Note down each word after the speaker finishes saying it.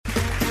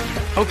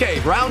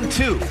Okay, round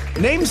two.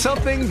 Name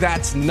something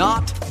that's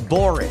not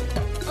boring.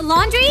 A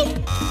laundry?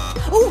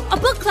 Ooh, a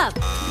book club.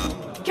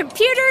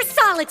 Computer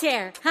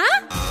solitaire,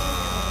 huh?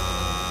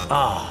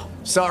 Ah,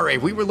 sorry,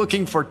 we were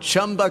looking for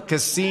Chumba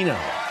Casino.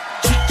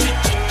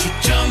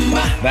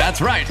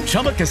 That's right,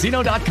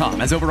 ChumbaCasino.com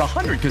has over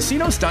 100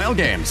 casino-style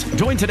games.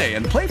 Join today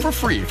and play for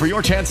free for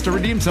your chance to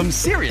redeem some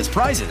serious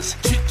prizes.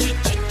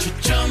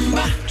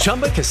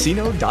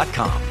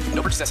 ChumbaCasino.com.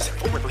 No purchase necessary.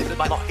 Void where prohibited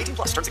by law. 18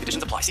 plus terms and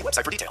conditions apply. See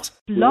website for details.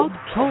 Blog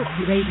Talk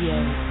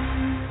Radio.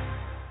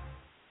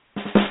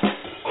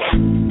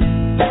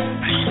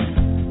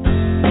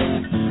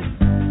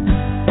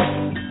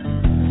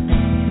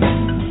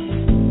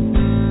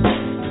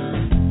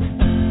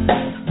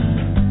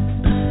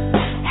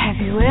 Have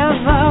you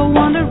ever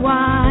wondered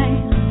why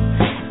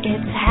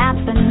it's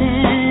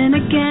happening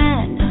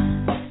again?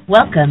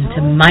 Welcome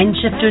to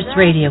Mindshifters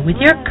Radio with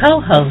your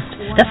co-host,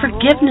 the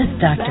Forgiveness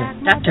Doctor,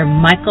 Dr.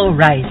 Michael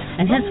Ryce,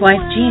 and his wife,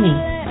 Jeanie.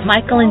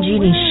 Michael and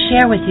Jeanie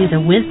share with you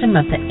the wisdom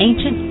of the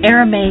ancient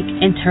Aramaic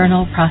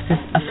internal process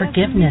of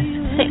forgiveness.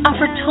 They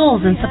offer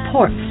tools and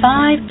support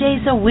 5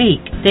 days a week.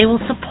 They will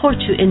support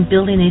you in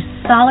building a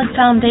solid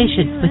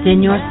foundation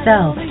within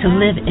yourself to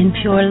live in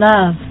pure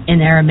love. In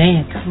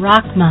Aramaic,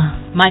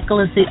 Rachma. Michael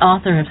is the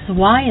author of So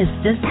Why Is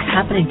This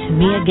Happening to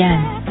Me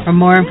Again? For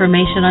more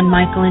information on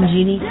Michael and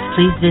Jeanie,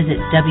 please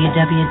visit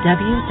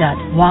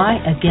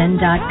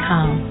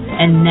www.whyagain.com.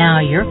 And now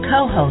your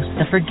co-host,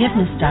 the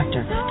Forgiveness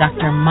Doctor,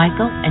 Dr.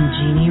 Michael and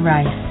Jeanie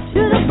Ryce.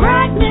 To the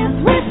brightness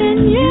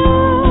within you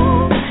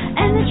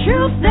and the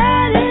truth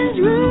that is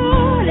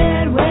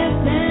rooted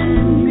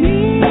within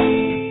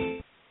me.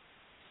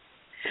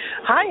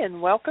 Hi, and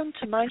welcome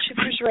to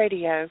Mindshifters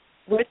Radio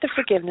with the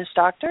Forgiveness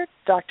Doctor,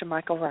 Dr.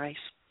 Michael Ryce.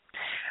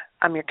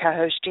 I'm your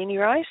co-host, Jeanie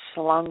Ryce,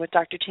 along with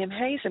Dr. Tim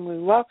Hayes, and we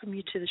welcome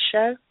you to the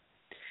show.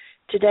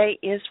 Today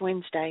is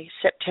Wednesday,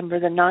 September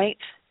the 9th,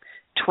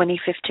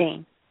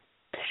 2015,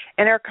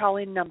 and our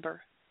call-in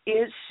number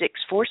is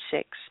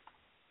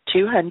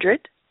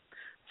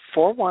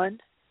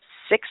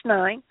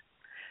 646-200-4169.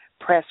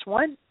 Press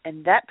 1,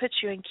 and that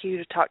puts you in queue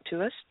to talk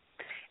to us,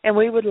 and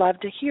we would love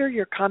to hear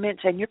your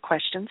comments and your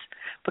questions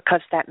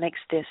because that makes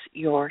this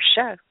your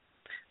show.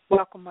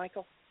 Welcome,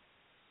 Michael.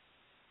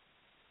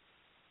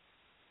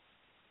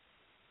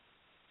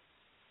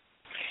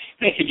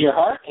 Thank you, dear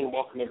heart, and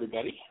welcome,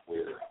 everybody.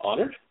 We're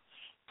honored,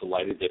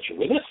 delighted that you're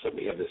with us, that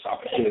we have this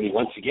opportunity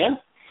once again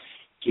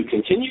to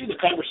continue the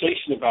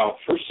conversation about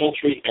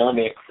first-century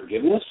Aramaic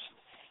forgiveness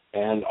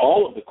and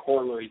all of the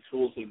corollary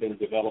tools that have been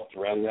developed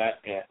around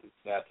that and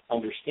that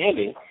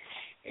understanding,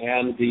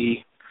 and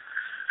the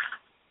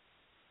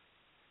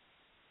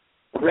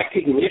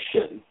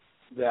recognition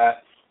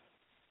that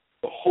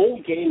the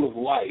whole game of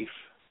life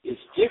is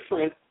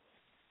different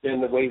than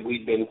the way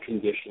we've been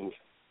conditioned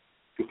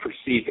to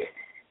perceive it.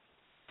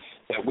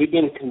 That we've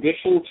been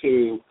conditioned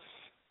to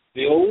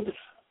build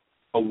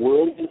a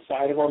world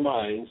inside of our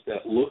minds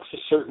that looks a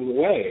certain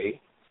way,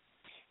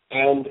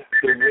 and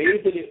the way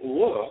that it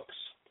looks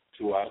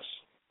to us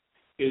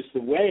is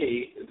the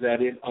way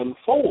that it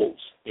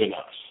unfolds in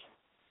us.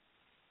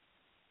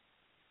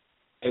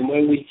 And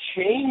when we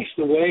change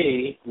the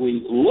way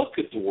we look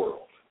at the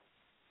world,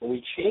 when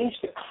we change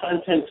the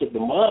content of the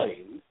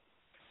mind,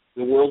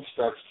 the world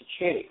starts to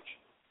change.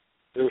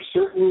 There are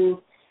certain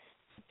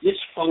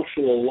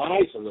dysfunctional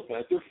lies on the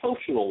planet. There are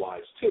functional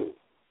lies, too.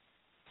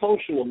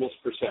 Functional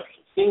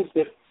misperceptions, things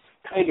that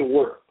kind of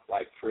work.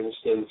 Like, for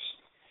instance,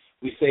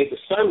 we say the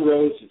sun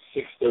rose at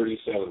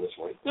 6:37 this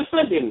morning. The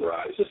sun didn't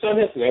rise. The sun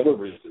has never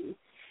risen.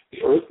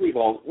 The earth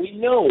revolved. We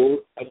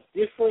know a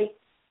different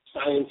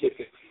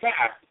scientific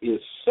fact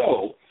is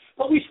so,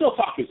 but we still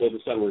talk as though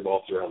the sun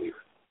revolves around the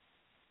earth.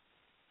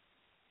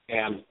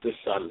 And the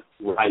sun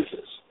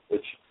rises,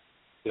 which,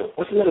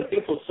 wasn't that a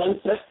beautiful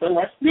sunset,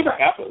 sunrise? Never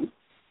happened.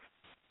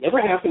 Never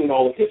happened in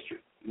all of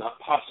history. Not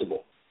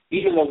possible.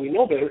 Even though we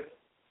know better,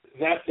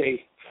 that's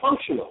a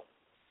functional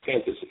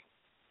fantasy.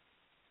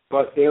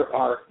 But there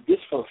are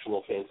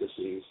dysfunctional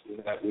fantasies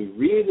that we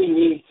really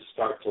need to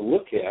start to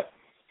look at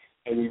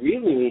and we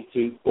really need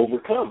to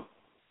overcome.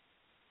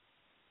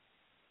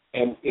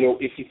 And,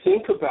 if you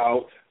think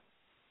about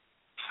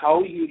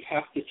how you'd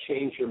have to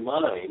change your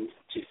mind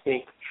to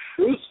think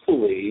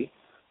truthfully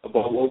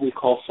about what we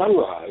call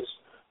sunrise,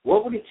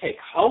 what would it take?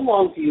 How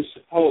long do you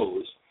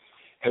suppose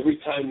every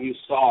time you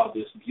saw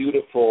this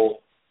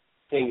beautiful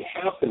thing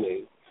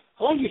happening,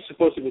 how long do you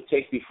suppose it would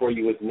take before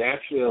you would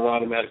naturally and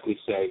automatically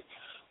say,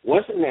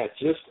 wasn't that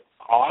just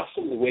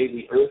awesome the way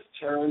the earth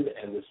turned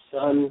and the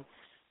sun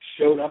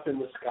showed up in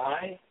the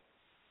sky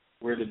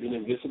where it had been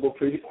invisible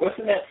previously?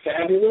 Wasn't that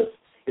fabulous?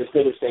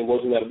 Instead of saying,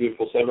 wasn't that a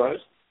beautiful sunrise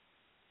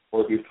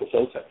or a beautiful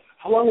sunset?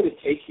 How long would it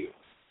take you?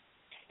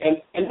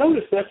 And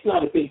notice that's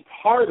not a big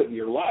part of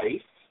your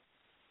life.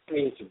 I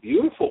mean, it's a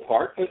beautiful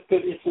part, but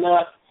it's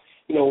not,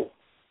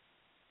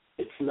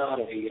 it's not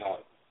a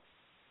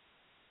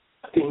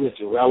thing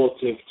that's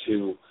relative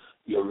to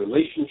your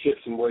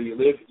relationships and where you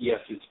live. Yes,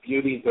 it's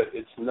beauty, but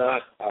it's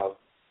not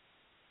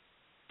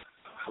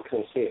how can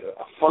I say it,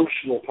 a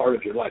functional part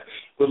of your life.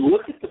 But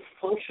look at the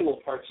functional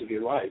parts of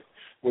your life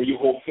where you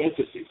hold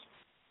fantasies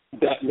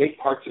that make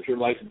parts of your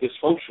life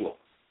dysfunctional.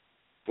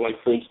 Like,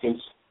 for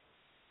instance,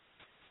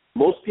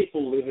 most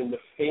people live in the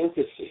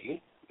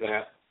fantasy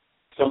that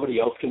somebody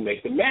else can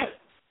make them mad,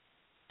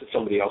 that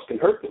somebody else can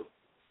hurt them.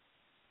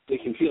 They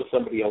can feel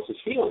somebody else's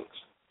feelings.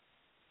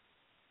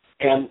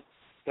 And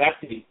that's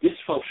a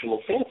dysfunctional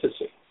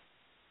fantasy.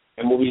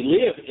 And when we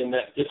live in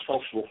that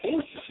dysfunctional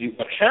fantasy,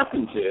 what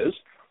happens is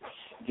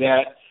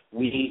that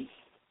we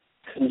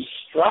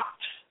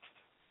construct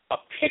a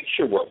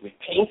picture work. We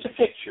paint a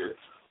picture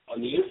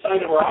on the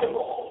inside of our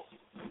eyeballs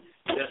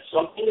that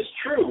something is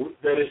true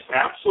that is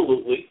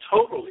absolutely,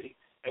 totally,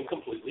 and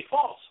completely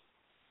false.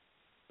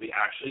 We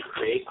actually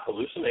create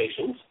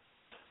hallucinations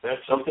that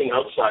something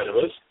outside of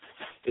us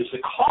is the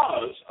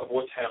cause of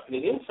what's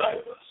happening inside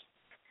of us.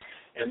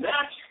 And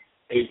that's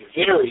a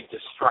very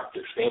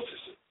destructive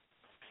fantasy.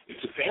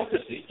 It's a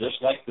fantasy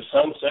just like the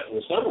sunset and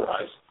the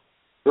sunrise.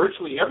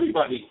 Virtually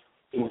everybody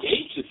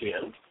engages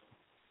in,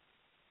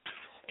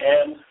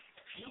 and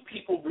few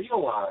people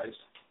realize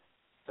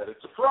that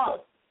it's a fraud,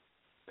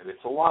 that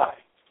it's a lie.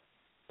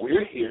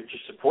 We're here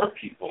to support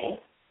people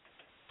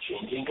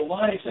changing the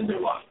lies in their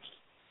lives,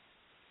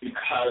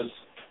 because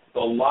the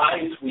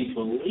lies we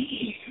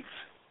believe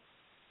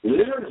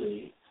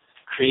literally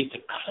create a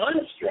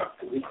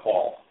construct that we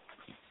call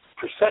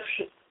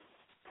perception.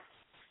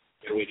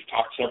 And we've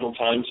talked several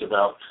times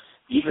about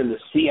even the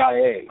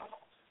CIA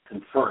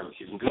confirms.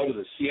 You can go to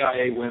the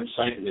CIA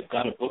website, and they've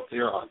got a book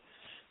there on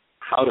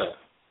how to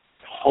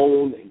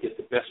hone and get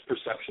the best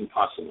perception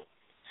possible.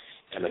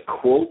 And a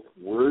quote,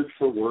 word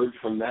for word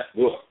from that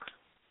book,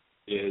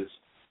 is,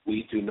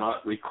 "We do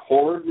not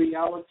record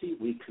reality,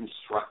 we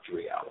construct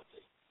reality."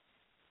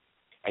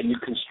 And you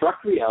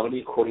construct reality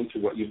according to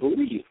what you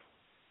believe.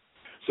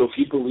 So if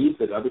you believe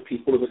that other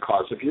people are the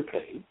cause of your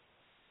pain,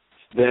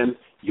 then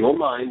your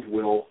mind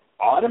will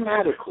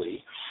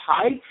automatically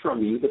hide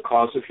from you the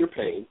cause of your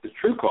pain, the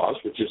true cause,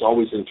 which is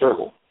always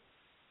internal,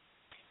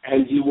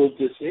 and you will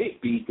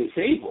be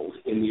disabled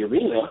in the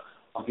arena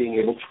of being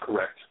able to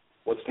correct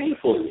what's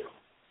painful in you.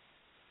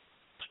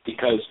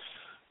 Because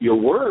your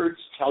words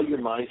tell your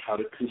mind how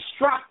to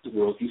construct the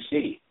world you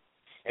see.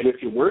 And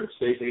if your words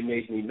say they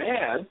made me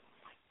mad,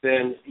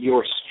 then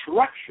your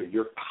structure,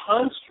 your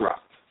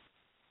construct,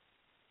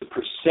 the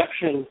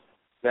perception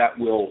that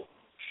will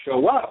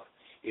show up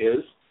is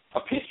a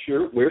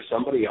picture where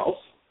somebody else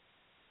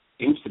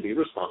seems to be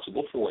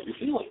responsible for what you're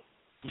feeling.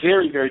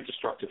 Very, very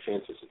destructive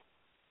fantasy.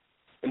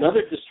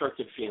 Another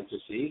destructive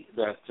fantasy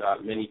that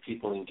many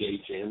people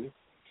engage in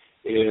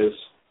is,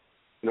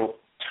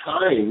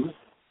 time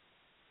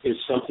is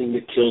something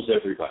that kills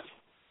everybody.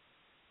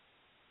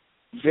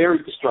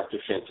 Very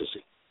destructive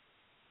fantasy.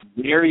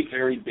 Very,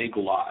 very big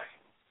lie.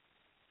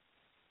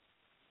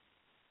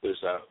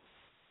 There's a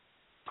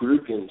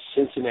group in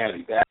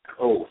Cincinnati back,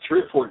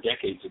 3 or 4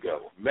 decades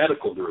ago, a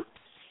medical group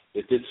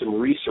that did some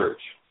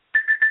research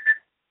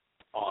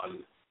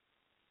on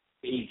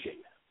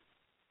aging.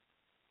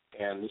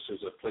 And this is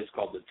a place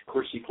called the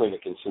DeCourcy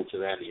Clinic in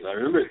Cincinnati. And I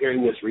remember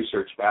hearing this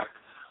research back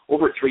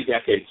over 3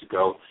 decades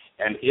ago,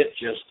 and it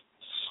just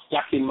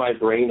stuck in my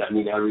brain. I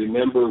mean, I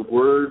remember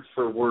word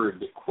for word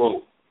the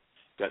quote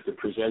that the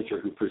presenter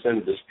who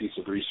presented this piece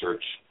of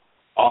research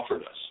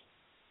offered us.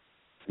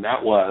 And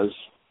that was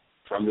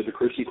from the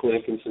DeCourcy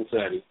Clinic in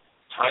Cincinnati: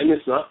 "Time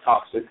is not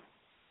toxic.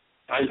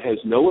 Time has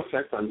no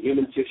effect on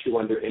human tissue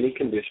under any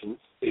conditions.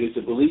 It is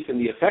a belief in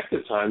the effect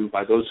of time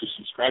by those who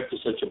subscribe to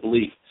such a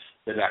belief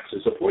that acts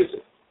as a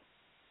poison."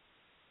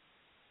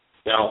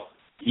 Now,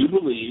 you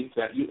believe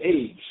that you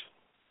age.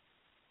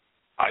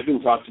 I've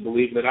been taught to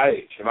believe that I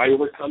age. Have I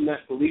overcome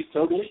that belief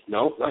totally?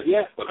 No, not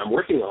yet, but I'm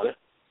working on it.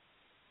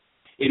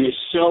 It is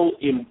so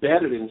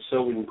embedded and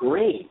so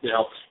ingrained.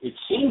 Now, it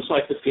seems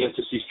like the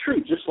fantasy is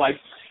true, just like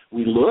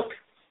we look,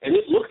 and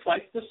it looks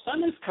like the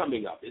sun is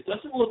coming up. It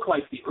doesn't look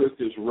like the earth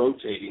is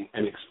rotating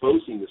and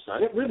exposing the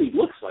sun. It really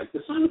looks like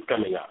the sun is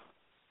coming up.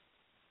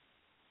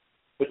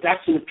 But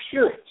that's an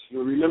appearance.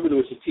 You'll remember there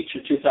was a teacher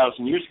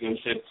 2,000 years ago who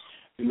said,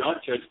 "Do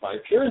not judge by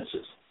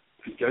appearances.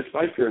 If you judge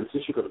by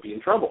appearances, you're going to be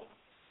in trouble."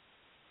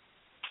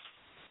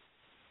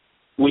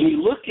 When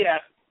you look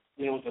at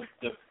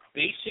the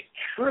basic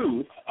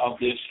truth of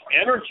this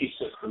energy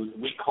system that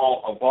we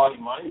call a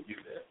body-mind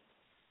unit,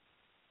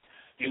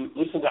 you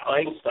listen to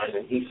Einstein,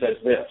 and he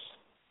says this,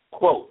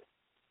 quote,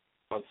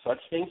 "On such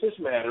things as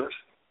matter,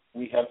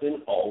 we have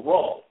been all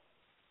wrong.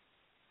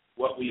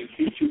 What we have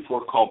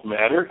heretofore called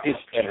matter is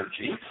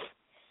energy,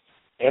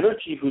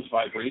 energy whose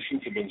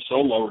vibrations have been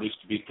so lowered as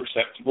to be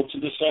perceptible to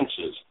the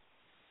senses."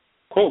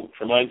 Quote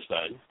from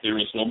Einstein, "There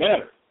is no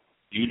matter.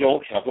 You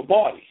don't have a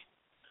body.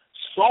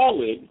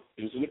 Solid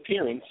is an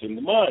appearance in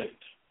the mind.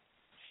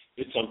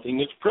 It's something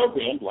that's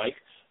programmed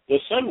like the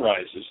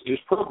sunrise is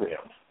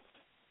programmed.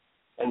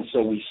 And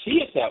so we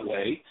see it that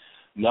way,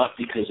 not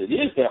because it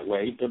is that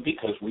way, but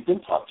because we've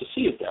been taught to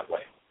see it that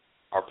way.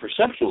 Our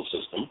perceptual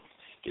system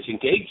is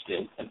engaged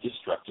in a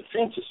destructive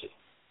fantasy."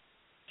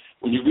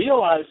 When you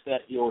realize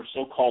that your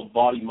so-called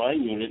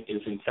body-mind unit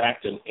is in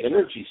fact an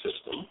energy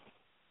system,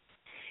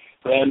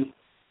 then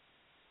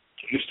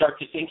you start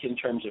to think in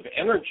terms of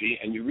energy,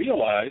 and you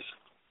realize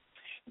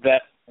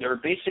that there are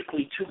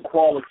basically two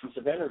qualities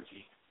of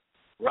energy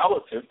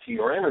relative to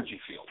your energy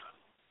field.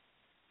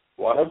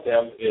 One of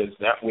them is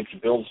that which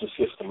builds the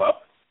system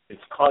up,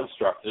 it's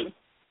constructive,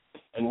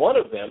 and one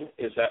of them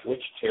is that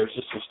which tears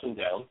the system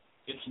down,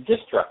 it's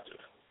destructive.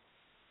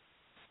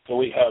 So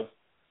we have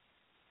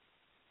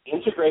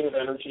integrated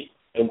energy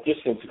and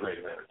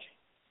disintegrated energy.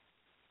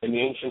 In the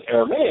ancient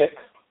Aramaic,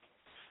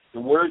 the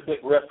word that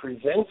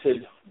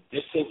represented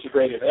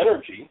disintegrated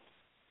energy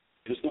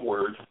is the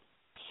word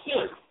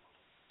sin.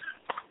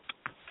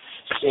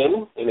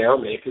 Sin in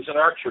Aramaic is an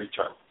archery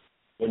term.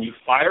 When you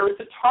fire at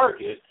the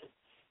target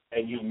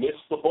and you miss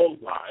the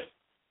bullseye,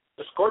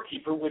 the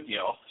scorekeeper would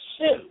yell,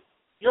 "Sin,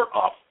 you're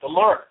off the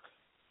mark."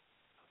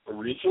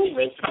 Originally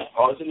meant to be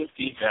positive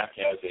feedback,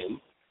 as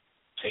in,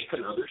 take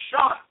another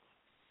shot.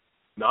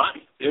 Not,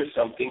 there's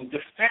something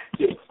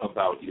defective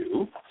about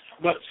you,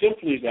 but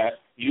simply that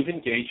you've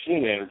engaged in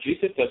an energy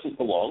that doesn't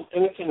belong,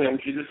 and it's an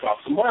energy that's off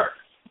the mark.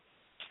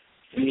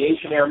 In the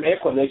ancient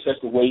Aramaic, when they said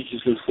the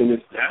wages of sin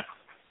is death,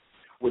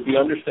 with the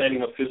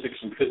understanding of physics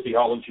and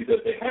physiology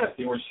that they had,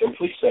 they were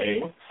simply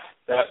saying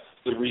that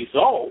the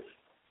result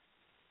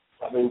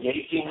of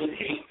engaging in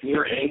hate,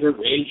 fear, anger,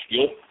 rage,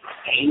 guilt,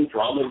 pain,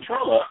 drama, and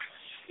trauma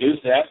is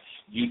that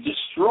you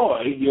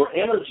destroy your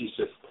energy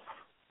system.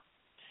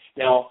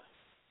 Now,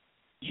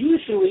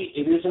 usually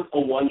it isn't a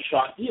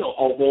one-shot deal,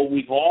 although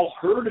we've all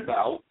heard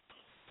about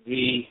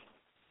the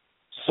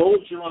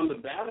soldier on the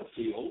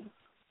battlefield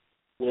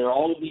where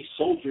all of these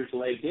soldiers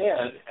lay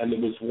dead, and there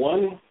was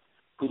one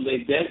who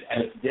lay dead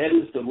as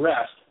the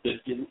rest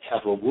that didn't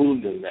have a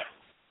wound in them.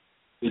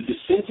 The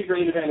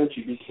disintegrated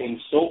energy became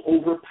so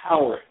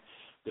overpowering,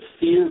 the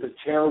fear, the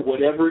terror,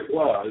 whatever it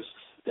was,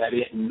 that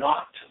it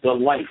knocked the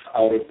life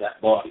out of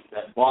that body.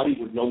 That body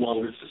would no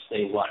longer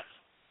sustain life.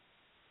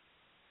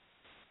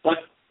 But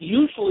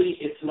usually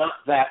it's not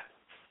that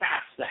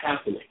fast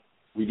happening.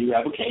 We do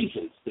have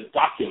occasions that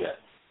document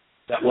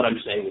that what I'm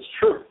saying is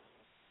true.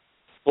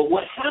 But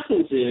what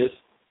happens is,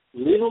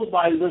 little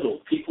by little,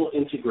 people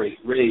integrate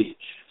rage,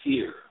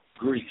 fear,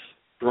 grief,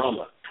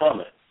 drama,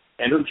 trauma,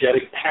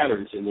 energetic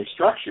patterns in their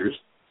structures,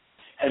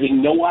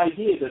 having no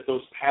idea that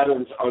those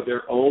patterns are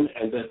their own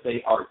and that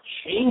they are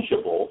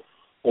changeable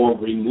or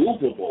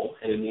removable.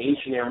 And in the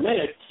ancient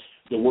Aramaic,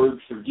 the word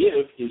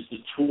forgive is the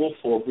tool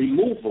for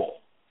removal.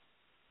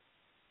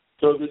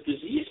 So the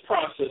disease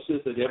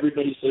processes that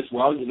everybody says,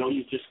 well,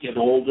 you just get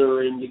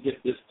older and you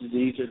get this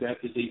disease or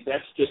that disease,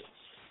 that's just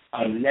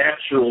a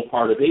natural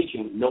part of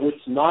aging. No, it's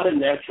not a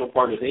natural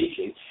part of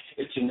aging.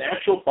 It's a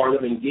natural part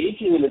of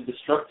engaging in a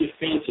destructive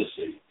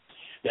fantasy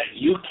that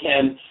you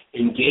can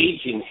engage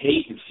in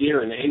hate and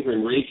fear and anger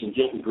and rage and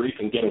guilt and grief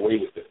and get away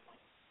with it.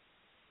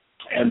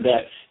 And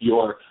that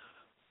your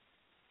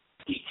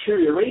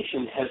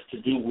deterioration has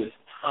to do with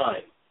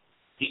time.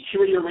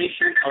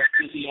 Deterioration of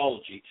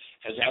physiology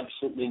has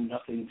absolutely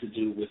nothing to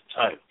do with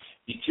time.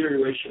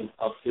 Deterioration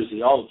of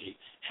physiology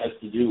has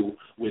to do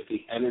with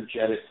the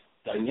energetic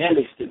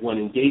dynamics that one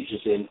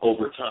engages in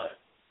over time.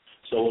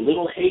 So a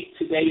little hate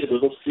today, a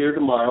little fear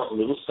tomorrow, a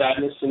little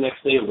sadness the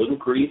next day, a little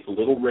grief, a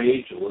little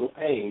rage, a little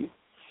pain,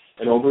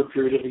 and over a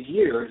period of a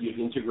year, you've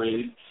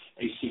integrated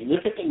a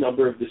significant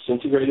number of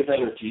disintegrative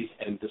energies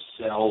and the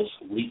cells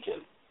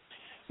weaken.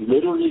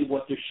 Literally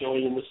what they're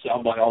showing in the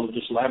cell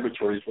biologist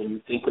laboratories, when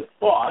you think of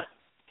thought,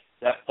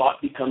 that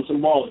thought becomes a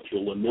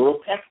molecule, a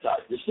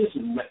neuropeptide. This is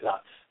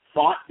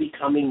thought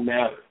becoming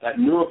matter. That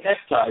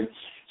neuropeptide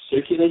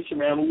circulates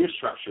around in your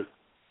structure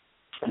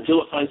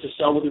until it finds a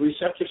cell with a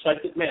receptor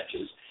site that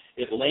matches.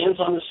 It lands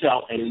on the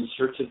cell and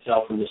inserts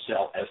itself in the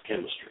cell as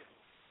chemistry.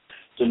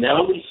 So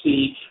now we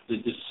see the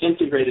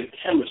disintegrated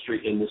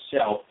chemistry in the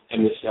cell,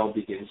 and the cell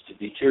begins to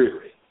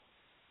deteriorate.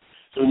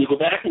 So when you go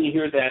back and you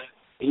hear that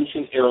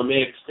ancient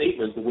Aramaic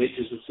statement, the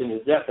wages of sin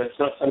is death, that's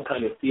not some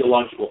kind of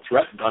theological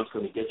threat, God's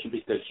going to get you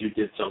because you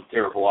did some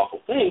terrible, awful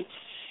thing.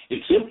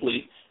 It's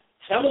simply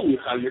telling you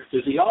how your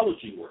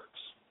physiology works.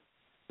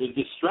 The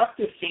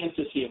destructive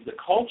fantasy of the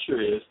culture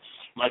is,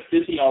 my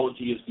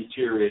physiology is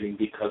deteriorating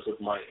because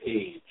of my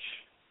age.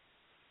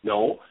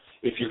 No,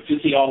 if your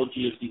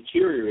physiology is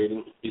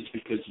deteriorating, it's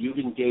because you've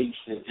engaged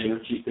in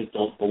energies that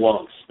don't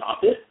belong. Stop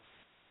it,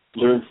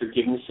 learn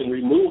forgiveness, and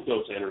remove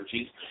those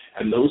energies,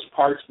 and those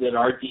parts that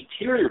are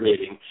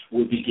deteriorating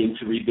will begin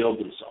to rebuild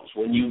themselves.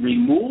 When you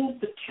remove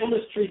the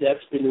chemistry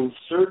that's been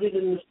inserted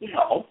in the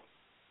cell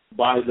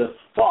by the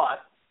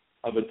thought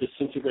of a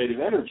disintegrated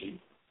energy,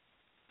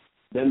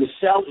 then the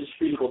cell is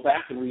free to go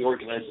back and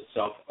reorganize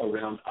itself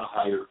around a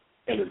higher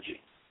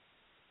energy.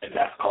 And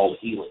that's called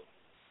healing.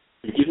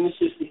 Forgiveness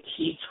is the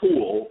key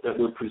tool that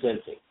we're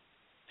presenting.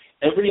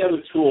 Every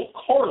other tool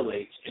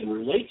correlates and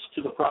relates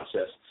to the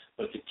process,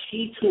 but the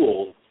key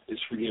tool is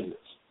forgiveness.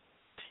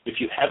 If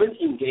you haven't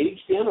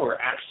engaged in or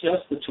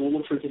accessed the tool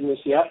of forgiveness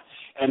yet,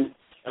 and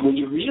when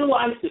you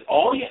realize that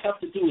all you have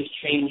to do is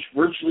change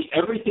virtually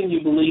everything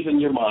you believe in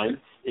your mind,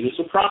 it is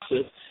a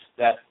process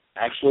that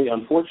Actually,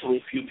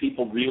 unfortunately, few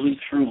people really,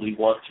 truly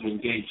want to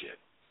engage it.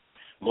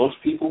 Most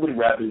people would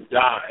rather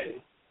die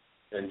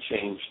than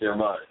change their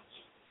minds.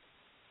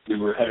 We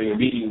were having a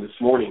meeting this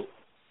morning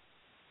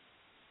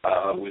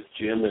with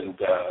Jim and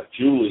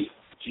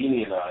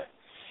Jeanie and I,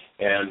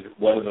 and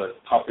one of the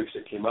topics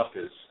that came up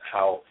is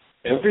how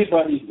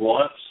everybody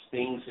wants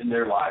things in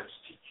their lives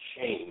to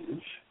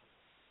change,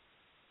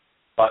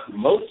 but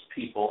most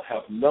people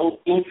have no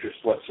interest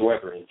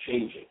whatsoever in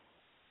changing.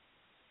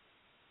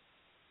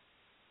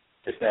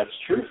 If that's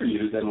true for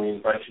you, then we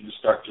invite you to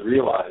start to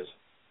realize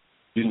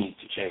you need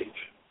to change.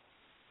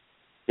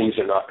 Things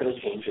are not going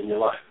to change in your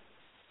life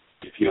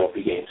if you don't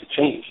begin to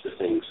change the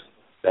things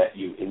that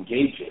you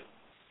engage in,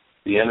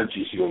 the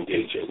energies you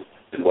engage in,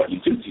 and what you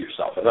do to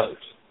yourself and others.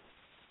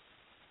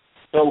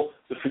 So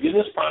the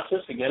forgiveness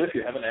process, again, if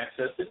you haven't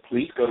accessed it,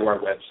 please go to our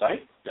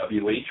website,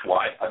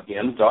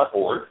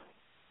 whyagain.org.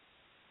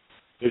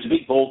 There's a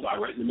big bullseye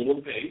right in the middle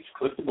of the page.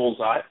 Click the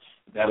bullseye.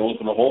 That'll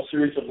open a whole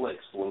series of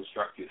links that will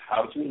instruct you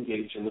how to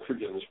engage in the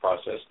forgiveness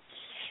process.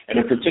 And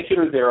in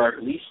particular, there are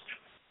at least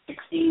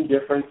 16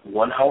 different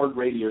one-hour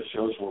radio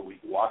shows where we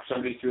walk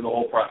somebody through the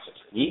whole process.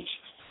 And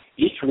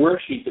each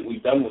worksheet that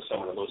we've done with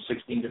someone of those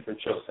 16 different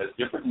shows has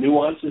different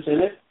nuances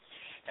in it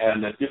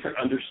and a different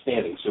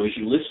understanding. So as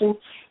you listen,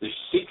 there's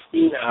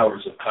 16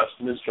 hours of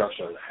custom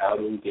instruction on how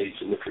to engage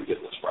in the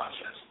forgiveness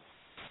process.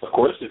 Of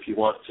course, if you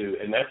want to,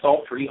 and that's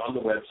all free on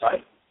the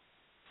website.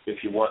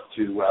 If you want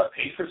to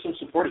pay for some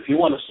support, if you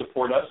want to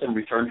support us in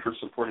return for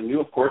supporting you,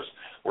 of course,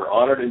 we're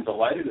honored and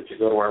delighted if you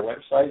go to our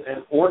website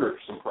and order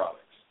some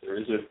products. There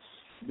is a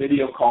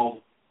video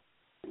called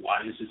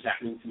Why Is This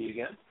Happening to Me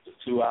Again? It's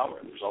a 2-hour,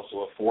 and there's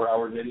also a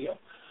 4-hour video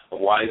of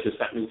Why Is This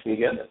Happening to Me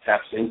Again that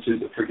taps into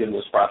the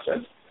forgiveness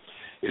process.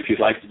 If you'd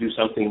like to do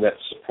something that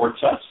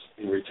supports us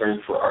in return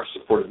for our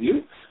support of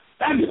you,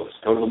 fabulous.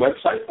 Go to the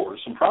website, order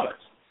some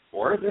products.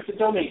 Or there's a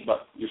donate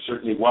button. You're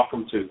certainly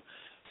welcome to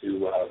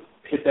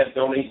hit that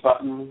donate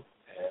button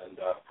and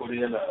put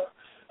in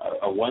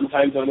a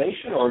one-time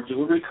donation or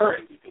do a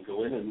recurring. You can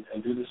go in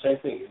and do the same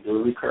thing. You can do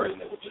a recurring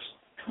that will just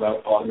come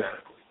out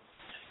automatically.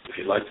 If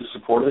you'd like to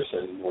support us,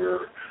 and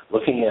we're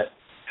looking at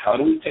how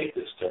do we take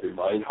this to every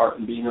mind, heart,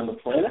 and being on the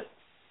planet,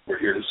 we're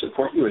here to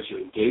support you as you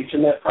engage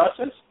in that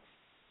process.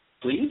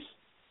 Please,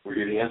 we're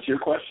here to answer your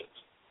questions.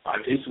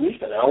 5 days a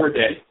week, an hour a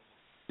day.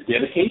 The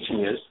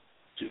dedication is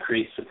to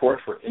create support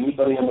for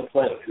anybody on the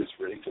planet who's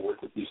ready to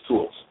work with these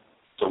tools.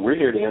 So we're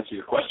here to answer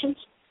your questions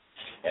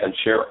and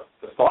share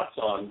the thoughts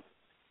on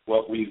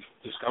what we've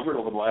discovered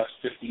over the last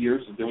 50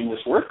 years of doing this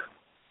work,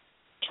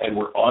 and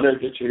we're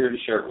honored that you're here to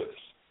share it with us.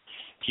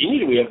 Jeanie,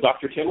 do we have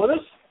Dr. Tim with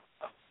us?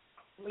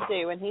 We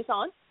do, and he's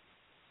on.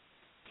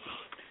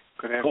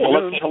 Good afternoon.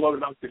 Well, let's say hello to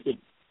Dr. Tim.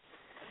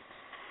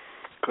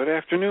 Good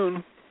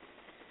afternoon.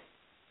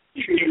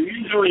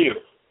 How are you?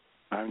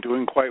 I'm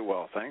doing quite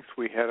well, thanks.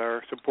 We had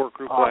our support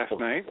group last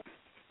night.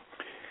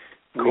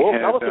 Cool.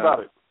 Tell us about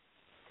it.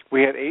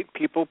 We had 8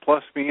 people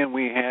plus me, and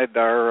we had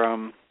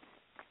our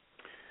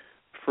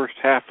first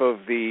half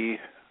of the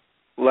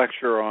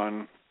lecture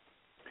on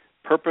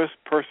purpose,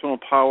 personal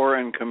power,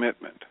 and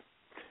commitment.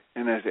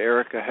 And as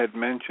Erica had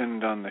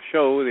mentioned on the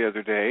show the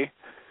other day,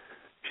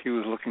 she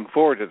was looking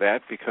forward to that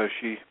because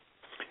she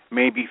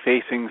may be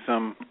facing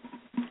some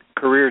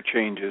career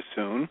changes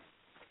soon.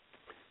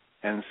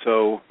 And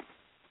so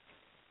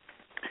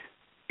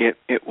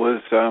it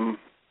was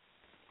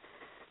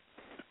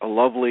a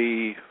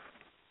lovely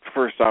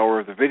first hour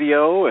of the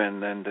video,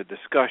 and then the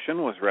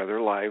discussion was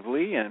rather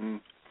lively,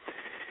 and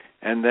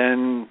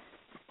then,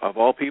 of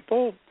all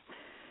people,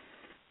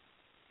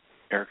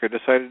 Erica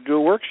decided to do a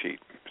worksheet.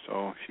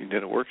 So she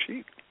did a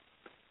worksheet,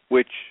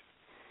 which,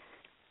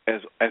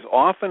 as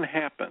often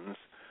happens,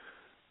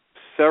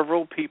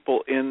 several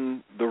people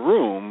in the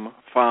room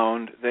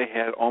found they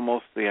had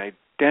almost the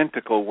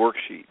identical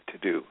worksheet to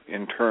do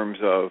in terms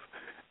of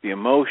the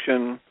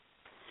emotion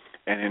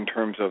and in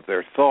terms of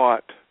their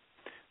thought.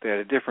 They had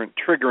a different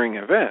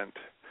triggering event,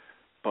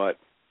 but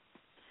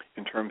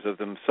in terms of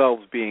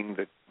themselves being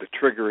the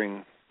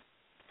triggering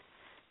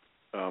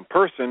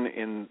person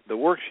in the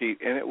worksheet,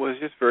 and it was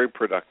just very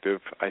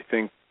productive. I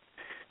think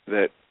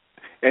that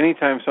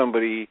anytime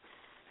somebody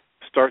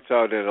starts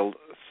out at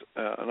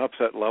an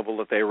upset level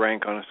that they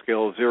rank on a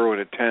scale of 0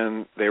 to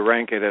 10, they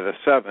rank it at a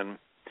 7,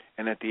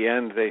 and at the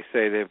end they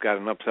say they've got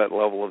an upset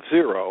level of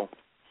 0,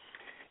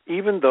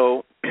 even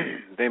though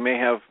they may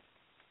have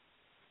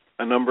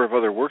a number of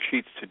other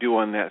worksheets to do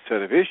on that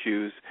set of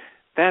issues,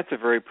 that's a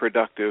very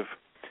productive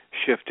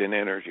shift in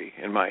energy,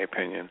 in my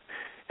opinion.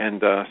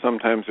 And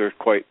sometimes there's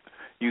quite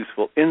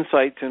useful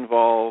insights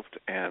involved,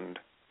 and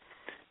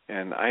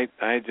I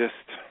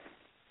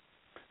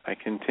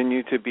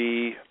continue to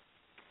be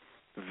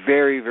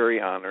very,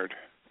 very honored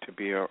to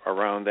be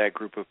around that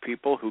group of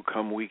people who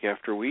come week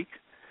after week.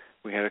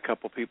 We had a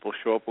couple people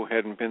show up who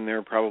hadn't been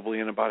there probably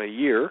in about a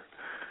year,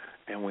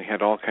 and we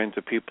had all kinds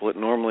of people that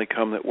normally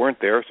come that weren't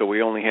there, so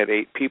we only had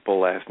 8 people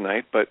last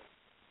night. But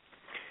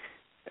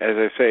as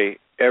I say,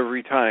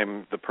 every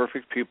time the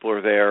perfect people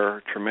are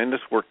there, tremendous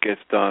work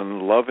gets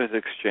done, love is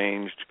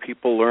exchanged,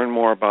 people learn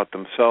more about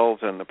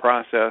themselves and the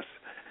process,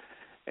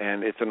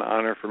 and it's an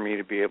honor for me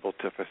to be able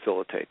to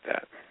facilitate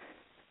that.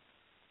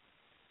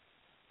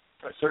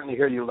 I certainly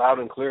hear you loud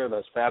and clear.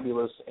 That's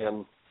fabulous.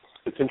 And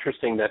it's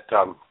interesting that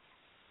the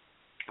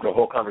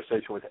whole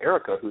conversation with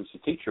Erica, who's a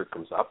teacher,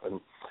 comes up, and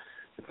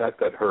the fact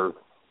that her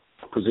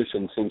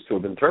position seems to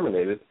have been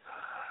terminated.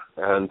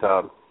 And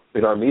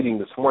in our meeting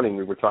this morning,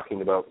 we were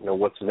talking about,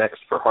 what's next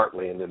for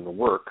Heartland in the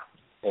work,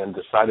 and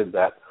decided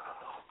that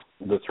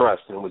the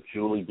thrust, with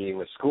Julie being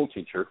a school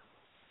teacher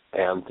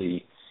and the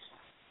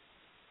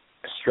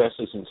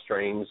stresses and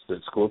strains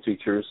that school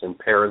teachers and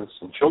parents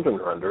and children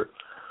are under,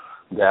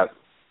 that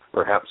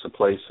perhaps a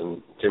place,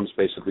 and Tim's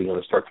basically going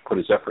to start to put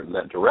his effort in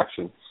that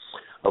direction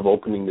of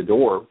opening the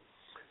door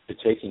to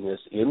taking this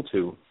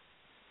into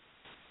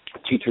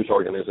teachers'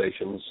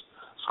 organizations,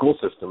 school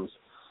systems,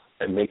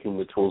 and making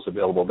the tools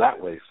available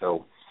that way.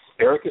 So,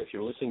 Erica, if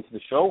you're listening to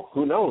the show,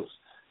 who knows?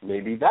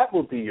 Maybe that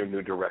will be your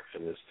new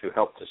direction, is to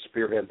help to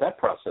spearhead that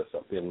process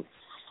up in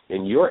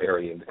your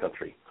area of the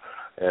country.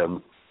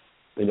 I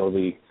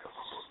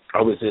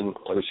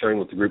was sharing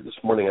with the group this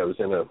morning, I was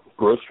in a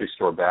grocery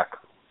store back,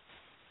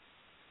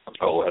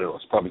 I don't know,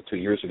 it's probably 2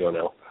 years ago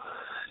now,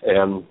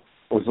 and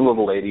it was a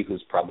little lady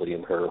who's probably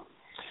in her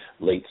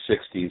late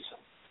 60s,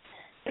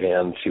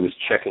 and she was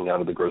checking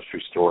out of the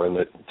grocery store, and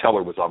the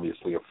teller was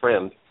obviously a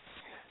friend,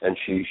 and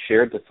she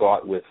shared the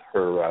thought with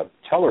her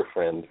teller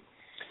friend,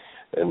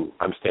 and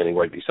I'm standing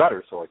right beside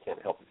her, so I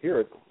can't help but hear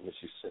it. And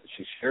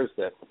she shares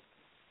that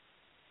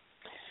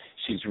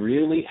she's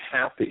really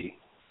happy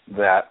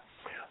that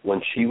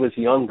when she was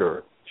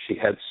younger, she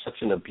had such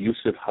an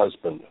abusive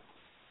husband,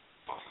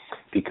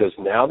 because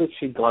now that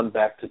she'd gone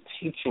back to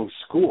teaching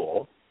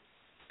school,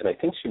 and I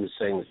think she was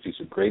saying that she's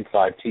a grade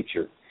 5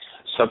 teacher,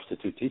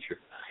 substitute teacher,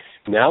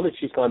 now that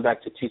she's gone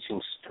back to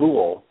teaching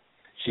school,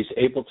 she's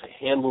able to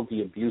handle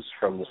the abuse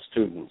from the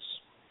students,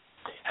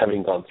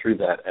 having gone through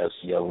that as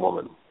a young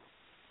woman.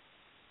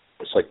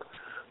 It's like,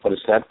 what is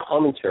that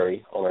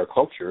commentary on our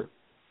culture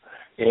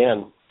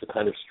and the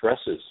kind of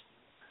stresses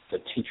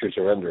that teachers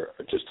are under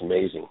are just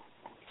amazing.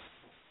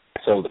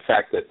 So the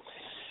fact that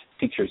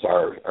teachers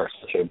are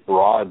such a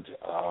broad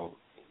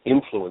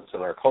influence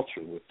in our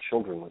culture with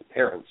children, with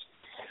parents,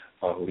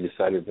 we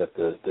decided that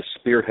the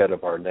spearhead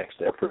of our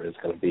next effort is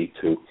going to be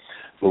to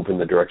move in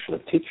the direction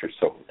of teachers.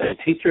 So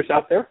teachers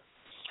out there,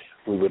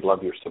 we would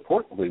love your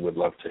support. We would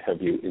love to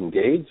have you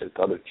engage with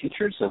other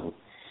teachers, and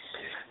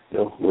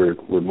we're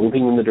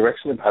moving in the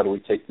direction of how do we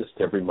take this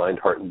to every mind,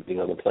 heart, and being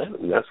on the planet,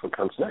 and that's what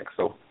comes next.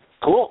 So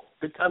cool,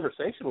 good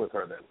conversation with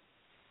her then.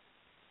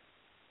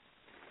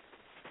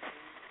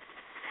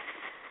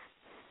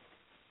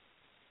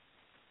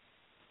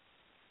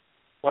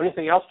 Well,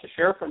 anything else to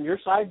share from your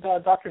side,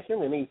 Dr.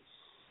 Tim? Any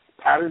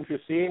patterns you're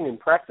seeing in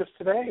practice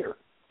today, or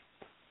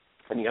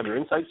any other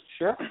insights to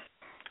share?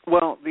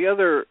 Well, the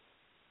other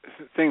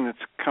thing that's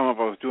come up,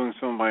 I was doing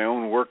some of my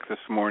own work this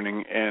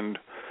morning, and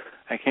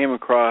I came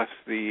across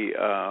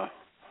the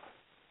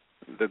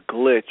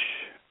glitch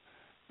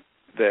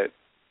that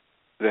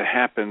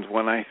happens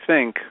when I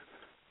think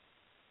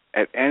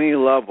at any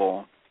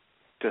level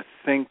to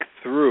think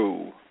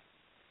through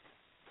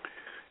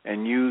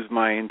and use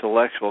my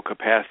intellectual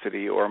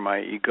capacity or my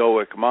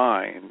egoic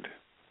mind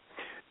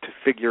to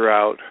figure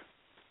out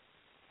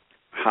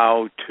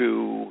how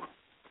to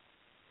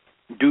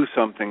do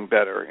something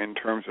better in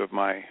terms of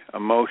my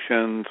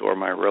emotions or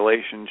my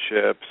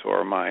relationships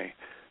or my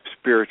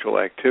spiritual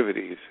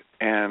activities.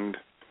 And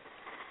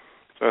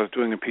so I was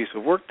doing a piece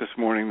of work this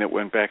morning that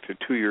went back to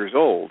 2 years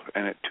old.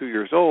 And at 2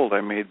 years old,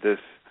 I made this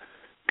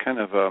kind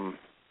of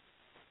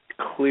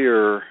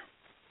clear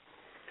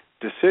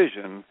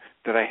decision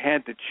that I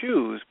had to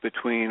choose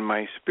between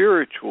my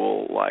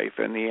spiritual life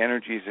and the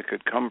energies that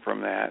could come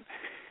from that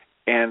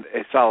and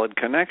a solid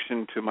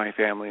connection to my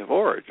family of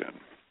origin.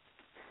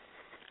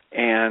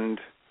 And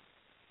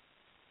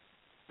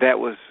that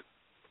was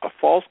a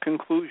false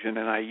conclusion,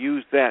 and I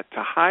used that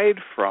to hide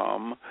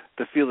from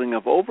the feeling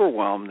of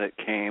overwhelm that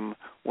came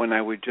when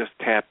I would just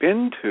tap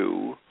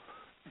into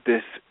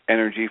this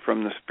energy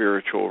from the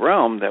spiritual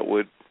realm that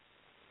would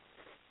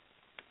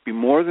be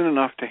more than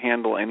enough to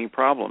handle any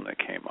problem that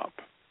came up.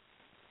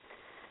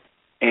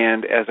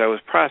 And as I was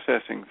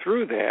processing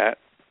through that,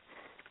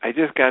 I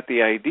just got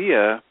the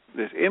idea,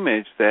 this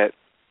image, that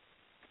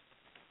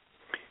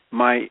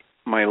my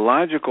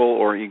logical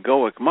or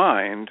egoic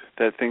mind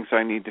that thinks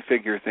I need to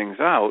figure things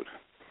out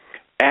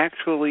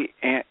actually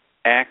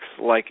acts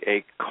like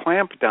a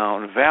clamp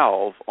down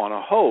valve on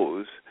a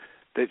hose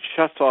that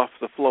shuts off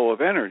the flow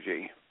of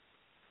energy.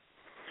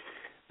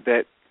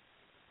 That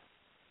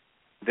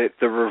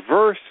the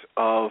reverse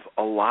of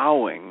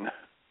allowing,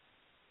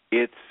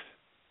 it's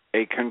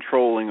a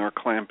controlling or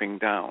clamping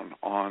down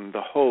on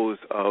the hose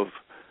of,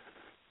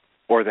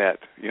 or that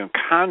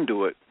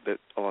conduit that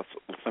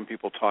some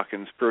people talk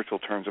in spiritual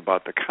terms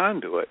about the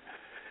conduit.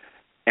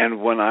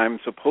 And when I'm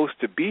supposed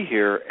to be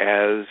here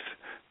as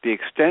the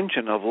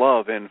extension of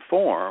love in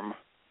form,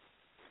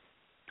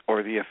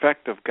 or the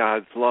effect of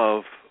God's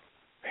love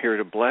here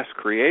to bless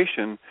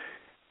creation,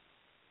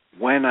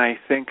 when I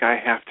think I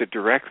have to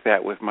direct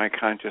that with my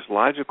conscious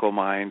logical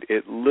mind,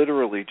 it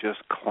literally just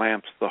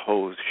clamps the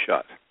hose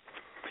shut.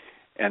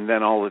 And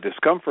then all the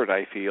discomfort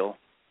I feel,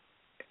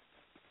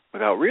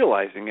 without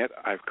realizing it,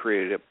 I've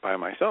created it by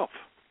myself.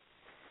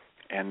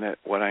 And that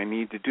what I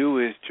need to do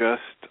is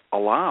just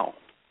allow.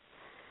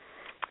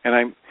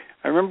 And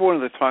I remember one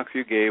of the talks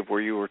you gave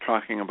where you were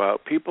talking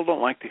about people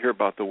don't like to hear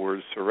about the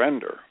word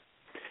surrender,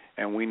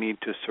 and we need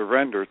to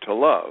surrender to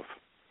love.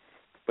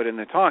 But in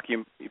the talk,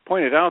 you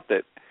pointed out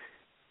that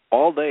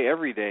all day,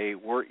 every day,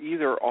 we're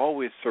either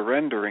always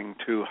surrendering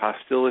to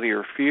hostility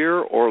or fear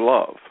or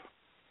love.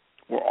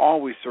 We're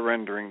always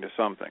surrendering to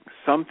something.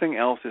 Something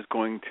else is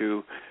going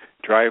to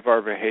drive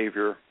our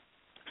behavior,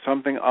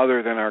 something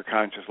other than our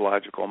conscious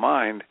logical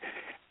mind,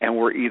 and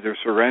we're either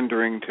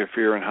surrendering to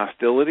fear and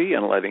hostility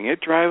and letting it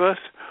drive us,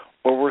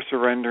 or we're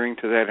surrendering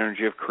to that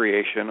energy of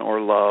creation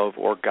or love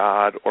or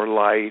God or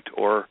light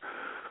or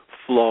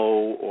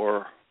flow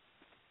or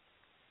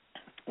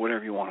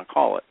whatever you want to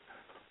call it,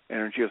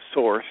 energy of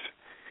source.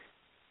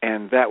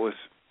 And that was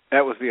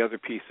the other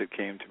piece that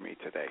came to me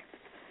today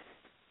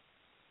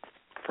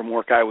from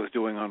work I was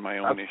doing on my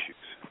own issues.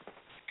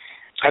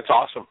 That's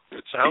awesome.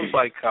 It sounds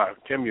like,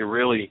 Tim, you're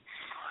really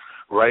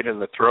right in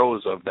the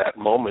throes of that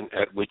moment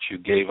at which you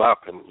gave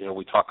up. And,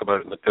 we talk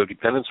about it in the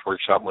codependence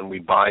workshop when we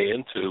buy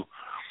into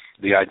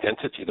the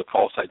identity, the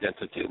false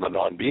identity of the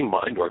non-being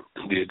mind or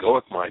the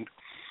egoic mind,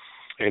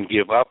 and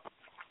give up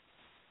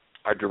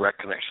our direct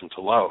connection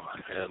to love.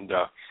 And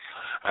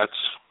that's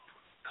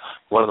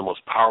one of the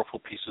most powerful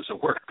pieces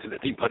of work that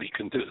anybody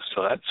can do.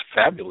 So that's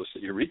fabulous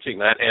that you're reaching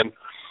that. And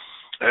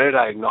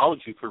I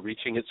acknowledge you for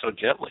reaching it so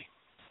gently.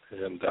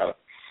 And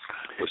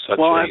with such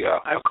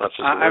a conscious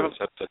awareness,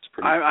 that's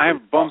pretty I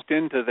have bumped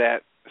into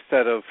that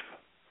set of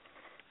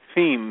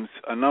themes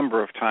a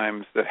number of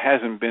times that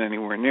hasn't been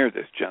anywhere near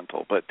this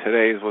gentle, but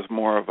today's was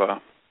more of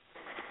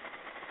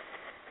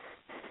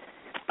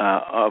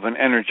an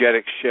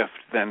energetic shift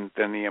than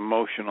the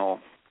emotional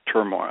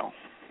turmoil.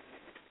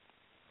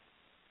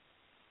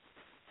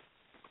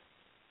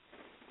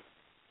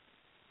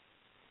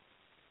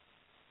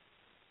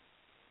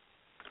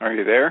 Are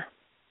you there?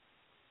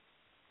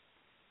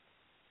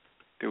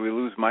 Did we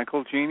lose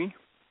Michael, Jeanie?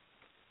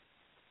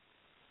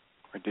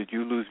 Or did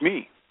you lose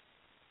me?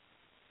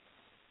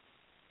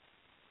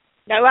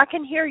 No, I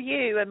can hear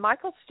you, and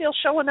Michael's still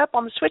showing up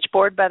on the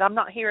switchboard, but I'm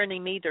not hearing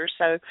him either,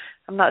 so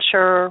I'm not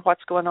sure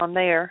what's going on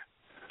there.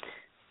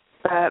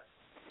 But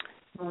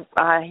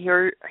I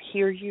hear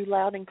you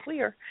loud and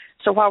clear.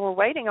 So while we're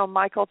waiting on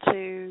Michael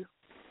to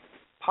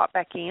pop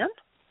back in,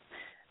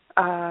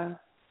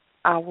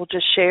 I will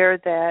just share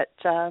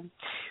that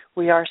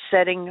we are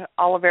setting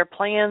all of our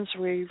plans.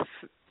 We've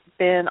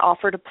been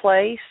offered a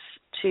place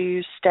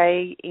to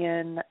stay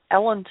in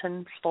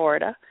Ellenton,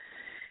 Florida,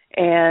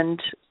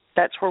 and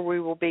that's where we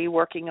will be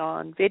working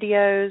on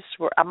videos.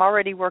 I'm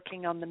already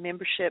working on the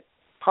membership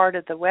part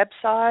of the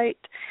website.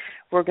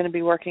 We're going to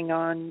be working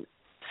on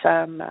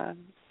some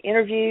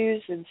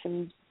interviews and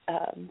some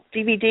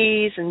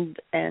DVDs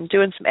and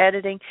doing some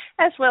editing,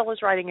 as well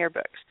as writing our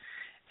books.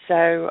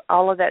 So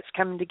all of that's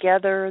coming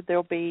together.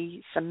 There'll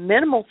be some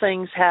minimal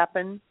things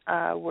happen.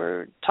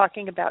 We're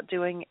talking about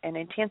doing an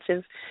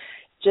intensive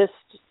just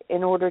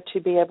in order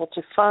to be able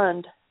to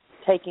fund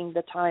taking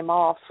the time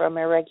off from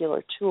our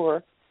regular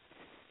tour.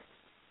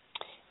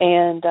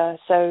 And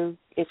so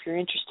if you're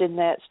interested in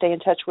that, stay in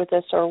touch with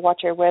us or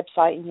watch our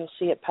website and you'll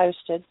see it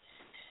posted.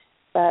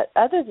 But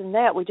other than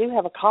that, we do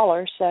have a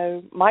caller.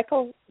 So,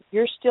 Michael,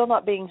 you're still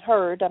not being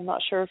heard. I'm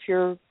not sure if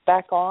you're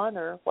back on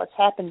or what's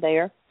happened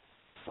there.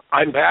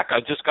 I'm back. I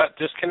just got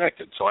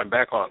disconnected, so I'm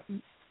back on.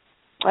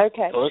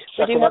 Okay. So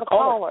we do have a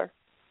caller.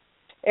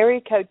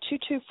 Area code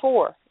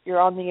 224. You're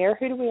on the air.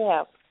 Who do we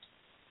have?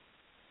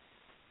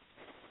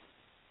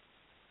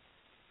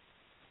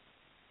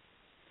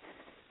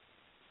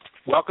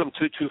 Welcome,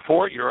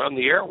 224. You're on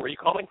the air. Where are you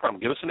calling from?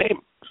 Give us a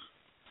name.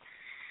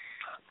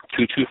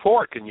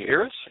 224. Can you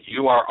hear us?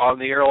 You are on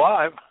the air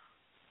live.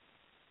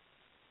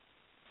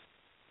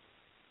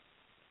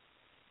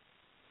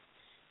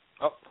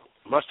 Oh,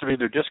 must have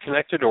either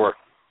disconnected or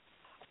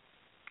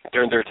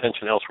turned their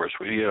attention elsewhere.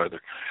 So are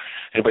there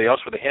anybody else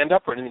with a hand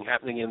up or anything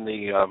happening in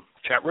the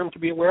chat room to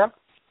be aware of?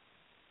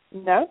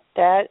 No,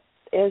 that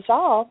is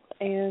all.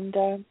 And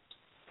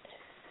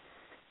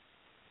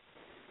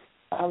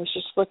I was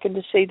just looking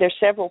to see there's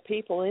several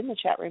people in the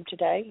chat room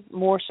today,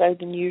 more so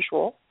than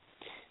usual.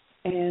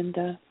 And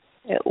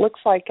it looks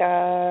like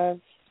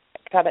I've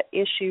got an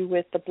issue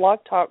with the Blog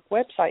Talk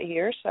website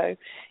here, so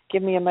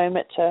give me a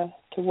moment to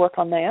work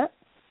on that.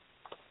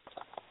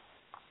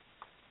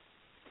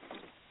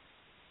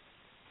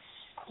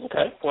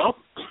 Okay, well,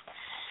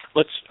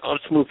 let's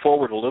move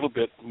forward a little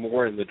bit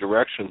more in the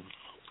direction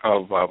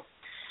of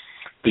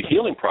the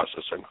healing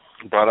process.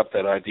 I brought up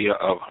that idea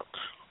of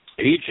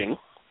aging.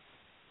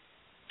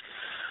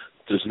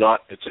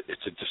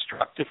 It's a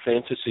destructive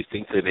fantasy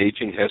think that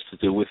aging has to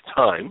do with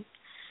time.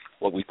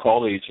 What we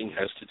call aging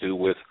has to do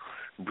with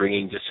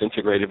bringing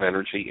disintegrative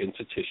energy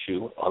into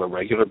tissue on a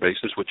regular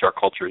basis, which our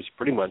culture has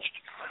pretty much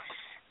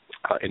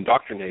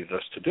indoctrinated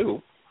us to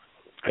do,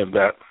 and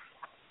that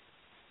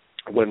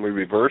when we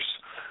reverse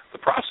the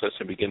process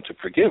and begin to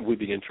forgive, we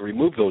begin to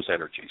remove those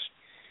energies.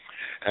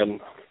 And,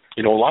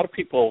 a lot of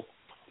people,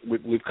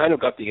 we've kind of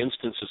got the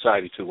instant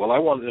society too. Well, I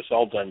wanted this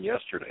all done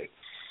yesterday.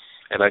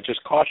 And I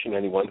just caution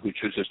anyone who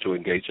chooses to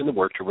engage in the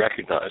work to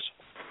recognize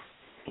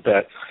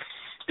that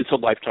it's a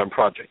lifetime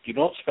project. You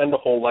don't spend a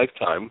whole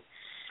lifetime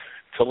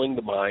filling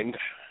the mind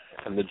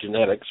and the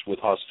genetics with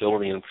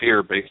hostility and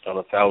fear based on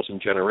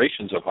 1,000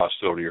 generations of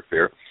hostility or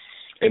fear,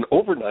 and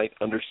overnight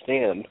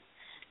understand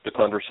the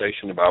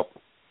conversation about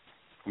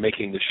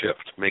making the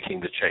shift, making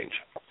the change.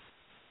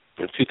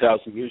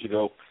 2,000 years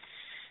ago,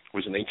 there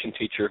was an ancient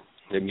teacher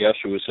named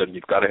Yeshua who said,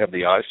 you've got to have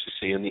the eyes to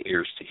see and the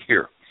ears to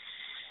hear.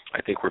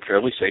 I think we're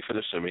fairly safe in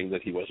assuming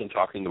that he wasn't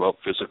talking about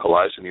physical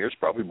eyes and ears.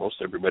 Probably most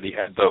everybody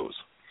had those.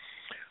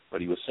 But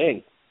he was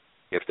saying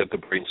you have to have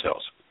the brain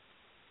cells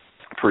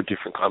for a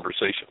different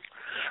conversation.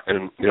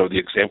 And, the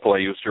example I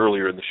used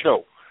earlier in the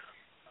show,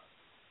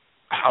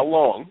 how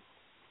long,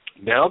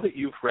 now that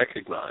you've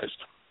recognized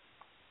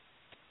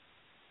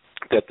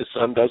that the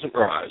sun doesn't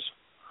rise,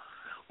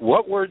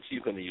 what words are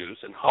you going to use,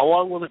 and how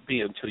long will it be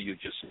until you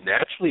just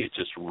naturally, it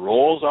just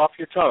rolls off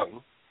your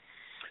tongue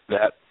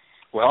that,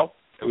 well,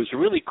 it was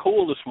really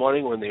cool this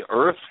morning when the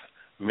Earth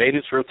made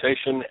its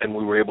rotation and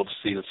we were able to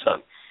see the sun.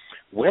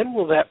 When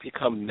will that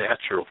become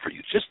natural for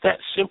you? Just that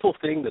simple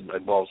thing that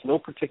involves no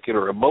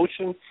particular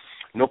emotion,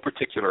 no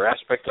particular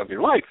aspect of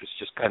your life. It's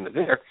just kind of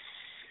there.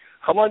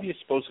 How long do you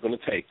suppose it's going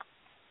to take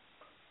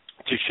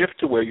to shift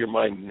to where your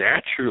mind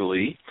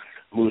naturally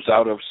moves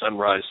out of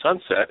sunrise,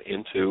 sunset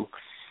into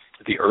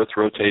the Earth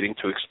rotating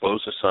to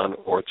expose the sun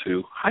or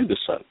to hide the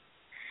sun?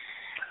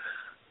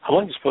 How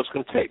long do you suppose it's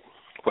going to take?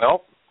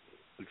 Well,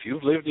 if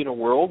you've lived in a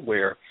world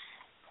where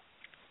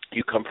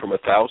you come from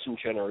 1,000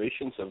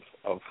 generations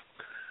of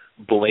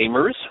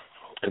blamers,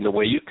 and the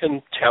way you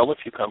can tell if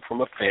you come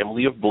from a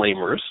family of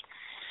blamers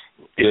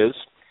is,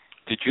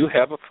 did you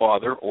have a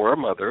father or a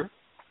mother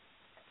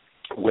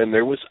when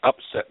there was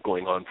upset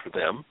going on for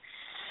them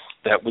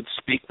that would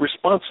speak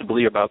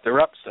responsibly about their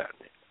upset?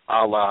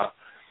 A la,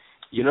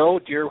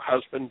 dear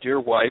husband, dear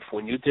wife,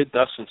 when you did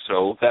thus and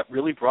so, that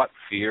really brought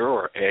fear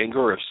or anger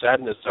or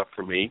sadness up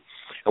for me,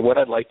 and what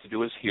I'd like to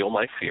do is heal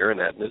my fear and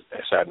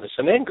sadness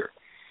and anger.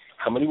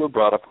 How many were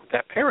brought up with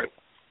that parent?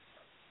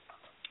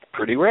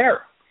 Pretty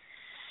rare.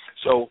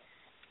 So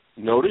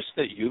notice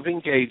that you've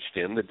engaged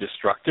in the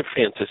destructive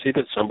fantasy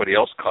that somebody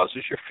else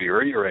causes your fear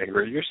or your anger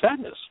or your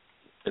sadness,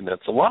 and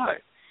that's a lie.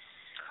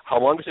 How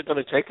long is it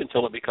going to take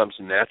until it becomes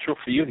natural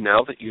for you,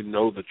 now that you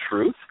know the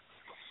truth,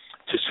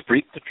 to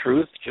speak the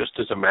truth just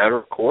as a matter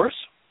of course,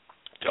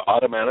 to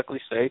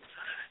automatically say,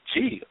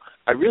 gee,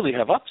 I really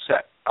have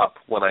upset up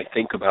when I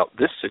think about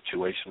this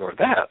situation or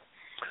that.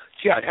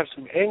 Gee, I have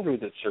some anger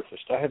that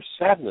surfaced. I have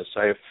sadness.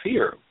 I have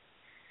fear.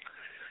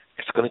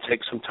 It's going to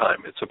take some time.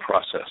 It's a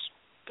process.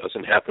 It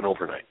doesn't happen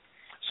overnight.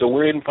 So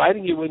we're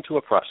inviting you into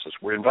a process.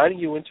 We're inviting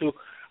you into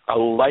a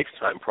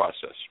lifetime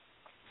process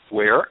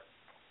where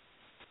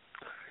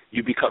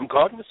you become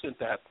cognizant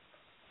that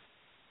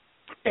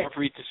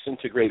every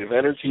disintegrative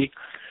energy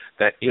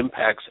that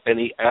impacts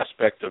any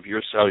aspect of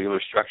your cellular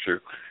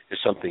structure is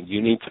something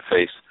you need to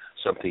face,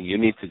 something you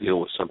need to deal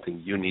with,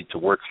 something you need to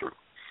work through.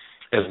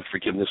 And the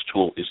forgiveness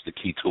tool is the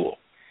key tool.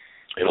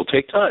 It'll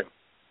take time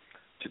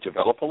to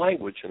develop a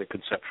language and a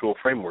conceptual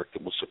framework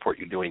that will support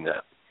you doing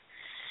that.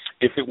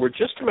 If it were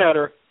just a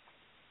matter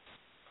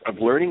of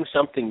learning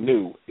something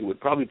new, it would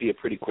probably be a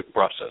pretty quick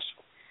process.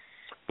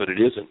 But it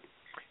isn't.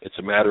 It's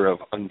a matter of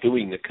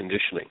undoing the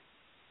conditioning,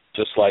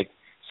 just like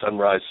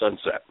sunrise,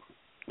 sunset.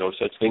 No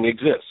such thing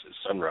exists as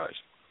sunrise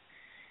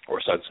or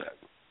sunset.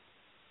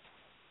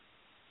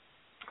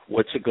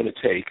 What's it going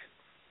to take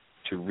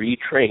to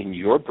retrain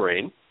your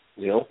brain?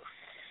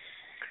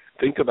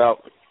 Think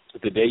about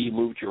the day you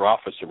moved your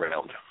office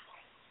around,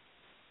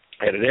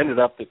 and it ended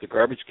up that the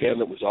garbage can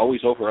that was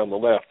always over on the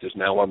left is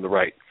now on the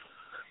right.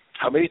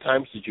 How many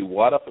times did you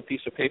wad up a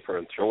piece of paper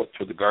and throw it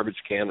to the garbage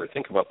can, or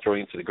think about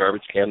throwing it to the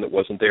garbage can that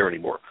wasn't there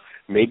anymore?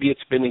 Maybe it's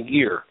been a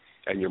year,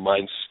 and your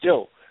mind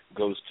still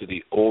goes to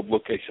the old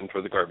location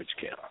for the garbage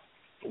can.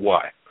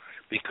 Why?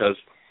 Because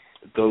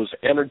those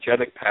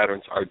energetic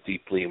patterns are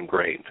deeply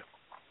ingrained.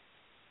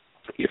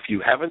 If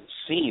you haven't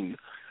seen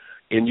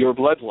in your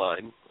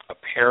bloodline a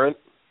parent,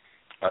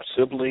 a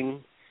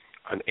sibling,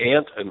 an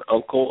aunt, an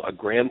uncle, a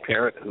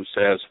grandparent who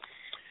says,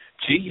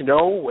 gee,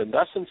 when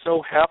thus and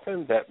so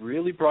happened, that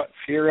really brought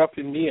fear up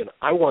in me, and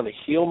I want to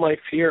heal my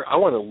fear. I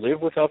want to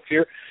live without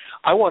fear.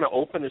 I want to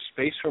open a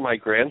space for my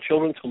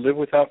grandchildren to live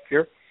without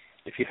fear.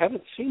 If you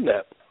haven't seen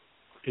that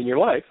in your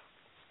life,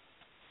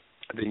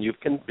 then you've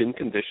been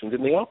conditioned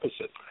in the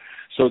opposite.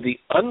 So the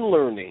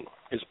unlearning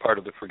is part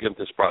of the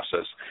forgiveness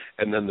process,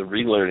 and then the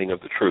relearning of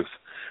the truth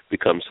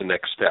becomes the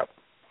next step.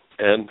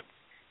 And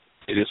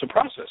it is a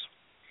process.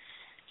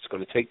 It's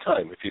going to take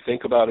time. If you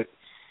think about it,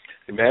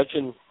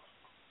 imagine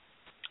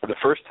the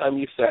first time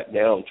you sat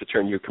down to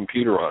turn your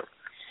computer on.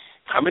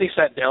 How many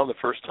sat down the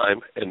first time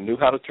and knew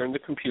how to turn the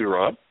computer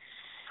on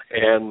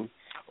and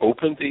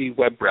opened the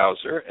web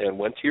browser and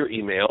went to your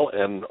email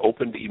and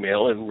opened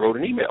email and wrote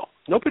an email?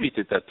 Nobody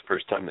did that the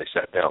first time they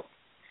sat down.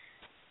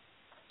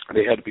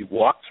 They had to be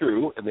walked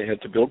through, and they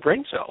had to build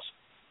brain cells.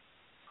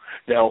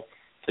 Now,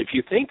 if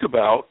you think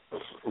about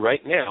right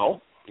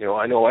now,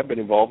 I know I've been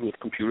involved with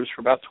computers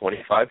for about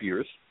 25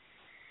 years,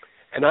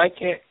 and I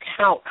can't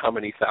count how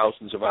many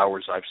thousands of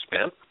hours I've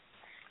spent,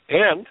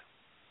 and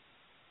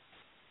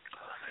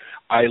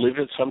I live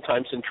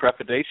sometimes in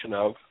trepidation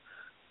of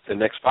the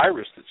next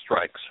virus that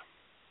strikes,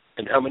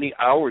 and how many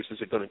hours is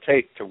it going to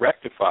take to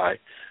rectify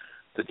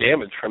the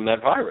damage from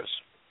that virus.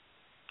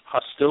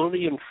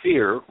 Hostility and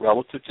fear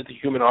relative to the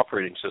human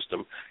operating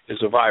system is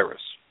a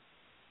virus.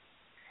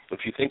 If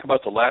you think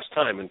about the last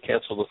time and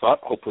cancel the thought,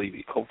 hopefully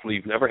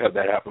you've never had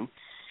that happen,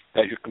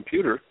 that your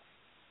computer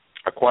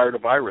acquired a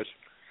virus,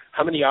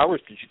 how many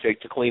hours did you take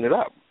to clean it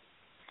up?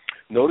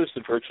 Notice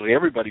that virtually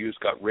everybody who's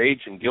got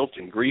rage and guilt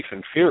and grief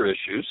and fear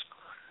issues,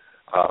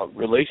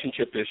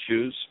 relationship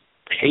issues,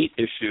 hate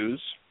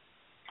issues,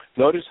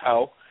 notice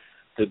how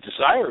the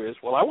desire is,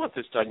 well, I want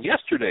this done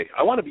yesterday.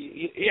 I want to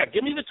be,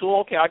 give me the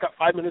tool. Okay, I got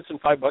 5 minutes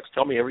and $5.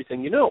 Tell me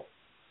everything you know.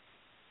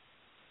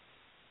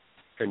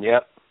 And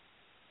yet,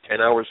 10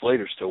 hours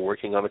later, still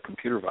working on a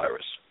computer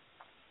virus.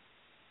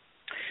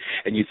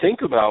 And you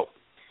think about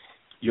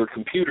your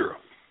computer,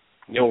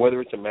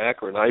 whether it's a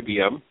Mac or an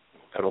IBM,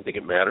 I don't think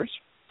it matters.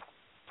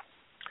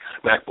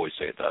 Mac boys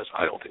say it does.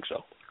 I don't think so.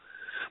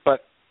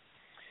 But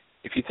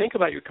if you think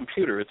about your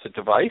computer, it's a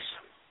device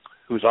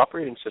whose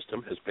operating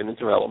system has been in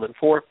development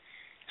for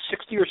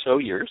 60 or so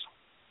years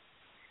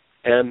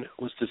and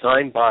was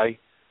designed by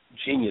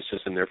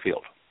geniuses in their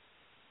field.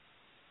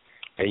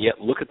 And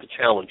yet look at the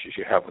challenges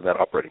you have with that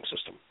operating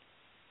system.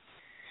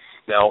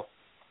 Now,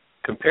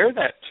 compare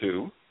that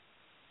to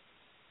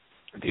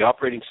the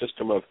operating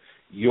system of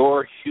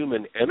your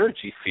human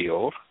energy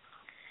field,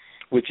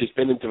 which has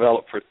been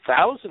developed for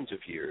thousands of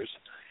years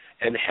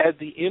and had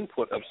the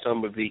input of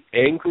some of the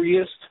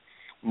angriest,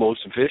 most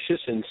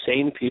vicious,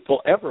 insane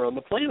people ever on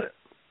the planet.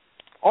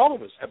 All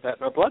of us have that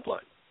in our bloodline.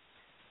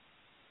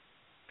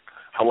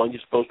 How long do you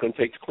suppose it's going to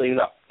take to clean it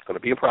up? It's going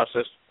to be a process.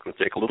 It's going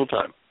to take a little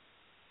time.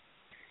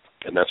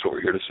 And that's what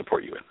we're here to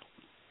support you in,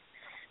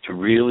 to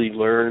really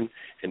learn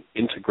and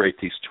integrate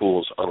these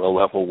tools on a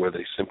level where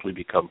they simply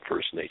become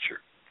first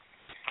nature.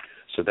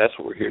 So that's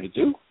what we're here to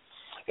do.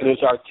 And is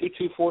our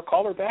 224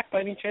 caller back by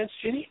any chance,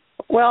 Jeanie?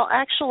 Well,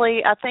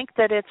 actually, I think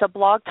that it's a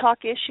Blog Talk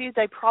issue.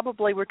 They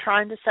probably were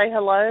trying to say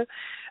hello.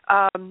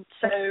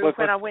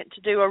 When I went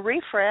to do a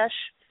refresh.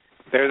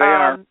 There they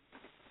are.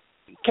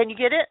 Can you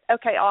get it?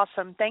 Okay,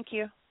 awesome. Thank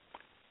you.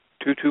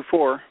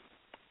 224.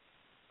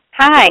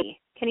 Hi.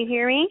 Can you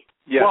hear me?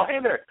 Yes. Well, hey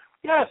there.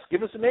 Yes,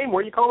 give us a name.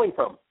 Where are you calling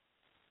from?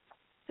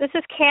 This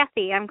is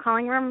Kathy. I'm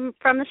calling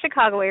from the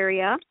Chicago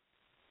area.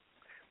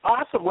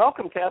 Awesome.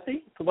 Welcome,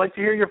 Kathy. I'd like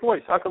to hear your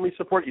voice. How can we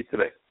support you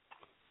today?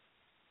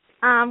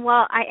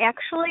 Well, I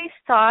actually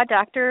saw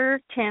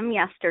Dr. Tim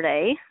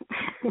yesterday,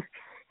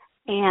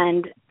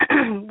 and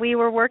we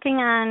were working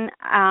on,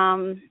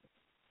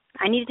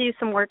 I need to do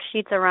some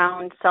worksheets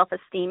around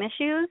self-esteem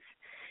issues,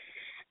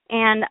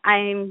 and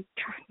I'm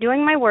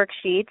doing my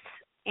worksheets,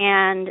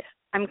 and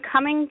I'm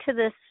coming to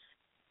this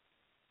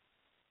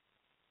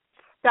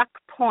stuck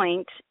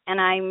point, and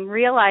I'm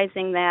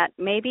realizing that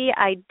maybe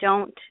I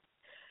don't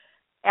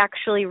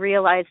actually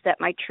realize that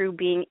my true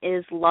being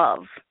is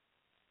love.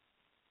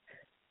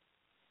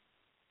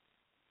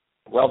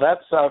 Well,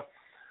 that's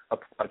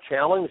a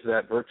challenge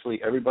that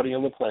virtually everybody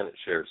on the planet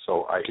shares.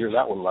 So I hear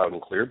that one loud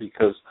and clear,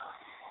 because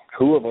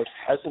who of us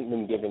hasn't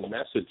been given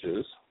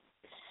messages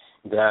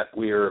that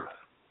we're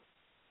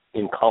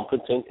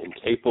incompetent,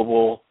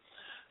 incapable,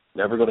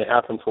 never going to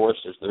happen for us?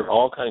 There are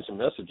all kinds of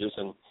messages,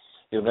 and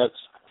that's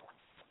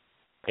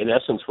in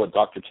essence what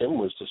Dr. Tim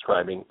was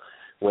describing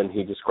when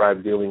he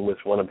described dealing with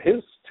one of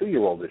his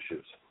 2-year-old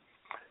issues,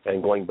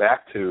 and going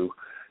back to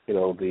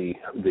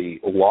the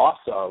loss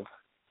of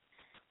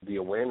the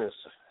awareness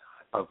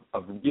of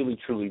really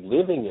truly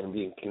living and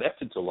being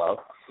connected to love,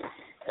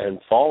 and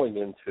falling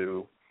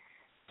into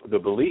the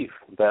belief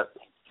that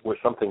we're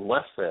something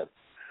less than.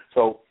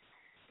 So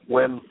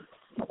when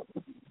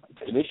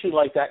an issue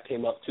like that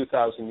came up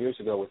 2,000 years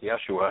ago with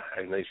Yeshua,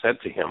 and they said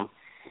to him,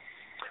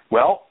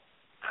 well,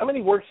 how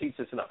many worksheets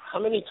is enough? How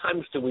many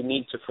times do we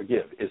need to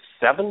forgive? Is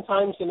 7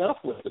 times enough?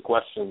 Was the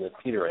question that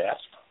Peter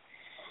asked.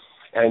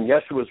 And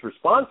Yeshua's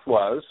response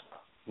was,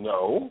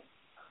 no,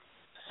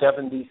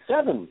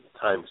 77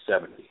 times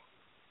 70.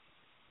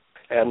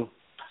 And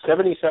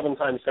 77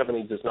 times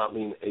 70 does not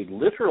mean a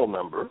literal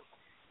number.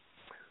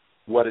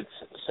 What it's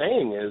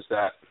saying is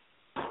that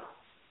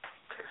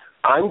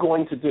I'm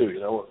going to do,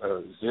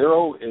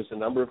 0 is the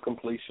number of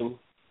completion,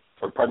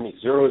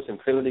 0 is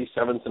infinity,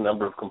 7 is the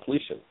number of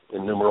completion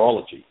in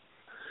numerology.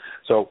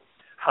 So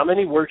how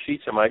many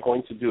worksheets am I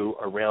going to do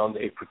around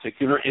a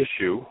particular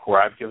issue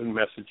where I've given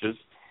messages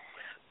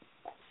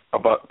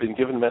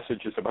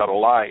about a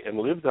lie and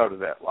lived out of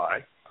that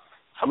lie?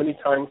 How many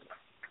times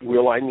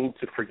will I need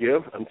to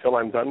forgive until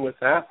I'm done with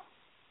that?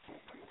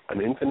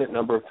 an infinite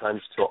number of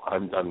times till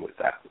I'm done with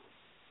that.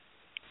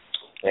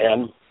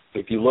 And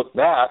if you look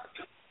back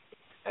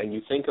and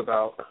you think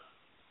about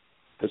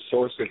the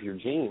source of your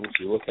genes,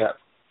 you look at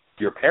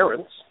your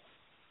parents.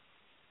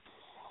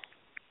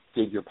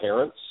 Did your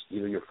parents,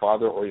 either your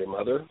father or your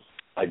mother,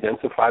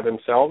 identify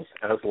themselves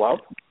as love?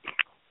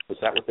 Was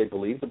that what they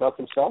believed about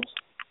themselves?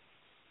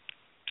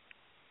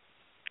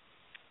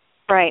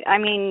 Right. I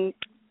mean,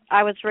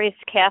 I was raised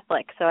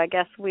Catholic, so I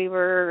guess we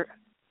were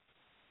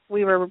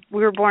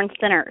born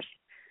sinners.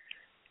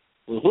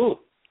 Mm-hmm.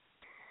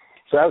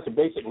 So that was a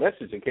basic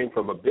message that came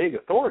from a big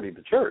authority,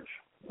 the church.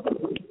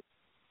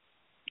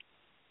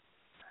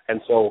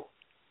 And so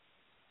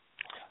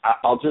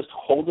I'll just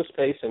hold the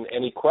space, and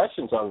any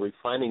questions on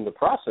refining the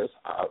process,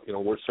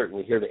 we're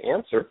certainly here to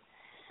answer.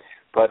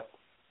 But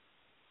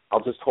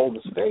I'll just hold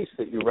the space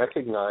that you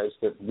recognize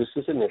that this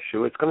is an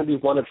issue. It's going to be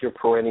one of your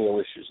perennial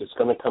issues. It's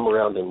going to come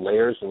around in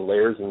layers and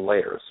layers and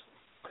layers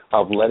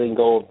of letting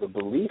go of the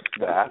belief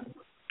that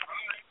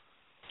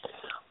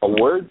a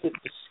word that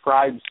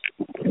describes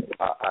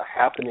a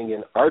happening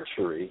in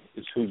archery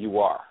is who you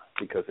are,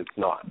 because it's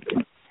not.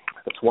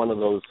 It's one of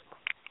those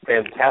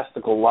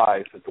fantastical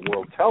lies that the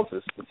world tells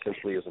us that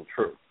simply isn't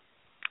true.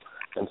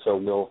 And so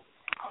we'll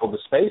hold the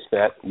space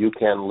that you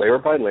can, layer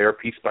by layer,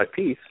 piece by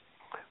piece,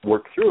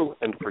 work through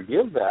and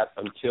forgive that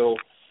until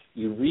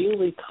you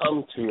really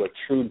come to a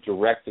true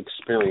direct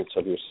experience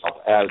of yourself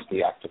as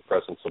the active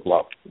presence of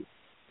love.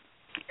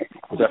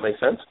 Does that make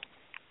sense?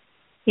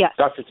 Yes.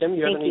 Dr. Tim,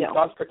 you have Thank any you.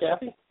 thoughts for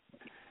Kathy?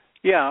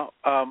 Yeah.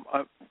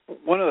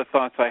 One of the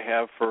thoughts I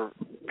have for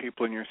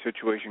people in your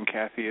situation,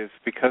 Kathy, is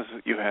because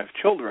you have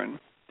children,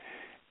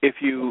 if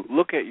you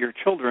look at your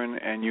children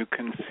and you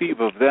conceive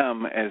of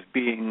them as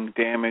being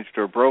damaged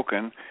or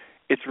broken,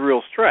 it's a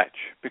real stretch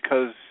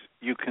because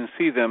you can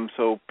see them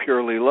so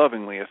purely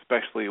lovingly,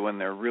 especially when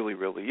they're really,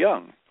 really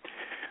young.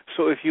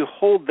 So if you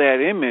hold that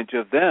image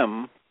of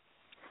them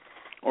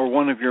or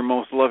one of your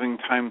most loving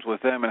times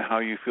with them and how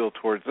you feel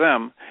towards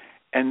them,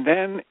 and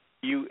then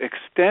you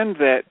extend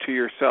that to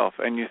yourself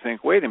and you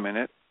think, wait a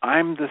minute,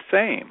 I'm the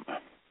same.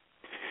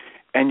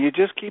 And you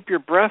just keep your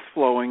breath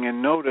flowing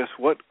and notice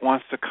what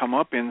wants to come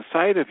up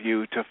inside of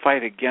you to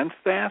fight against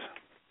that.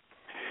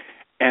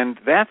 And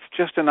that's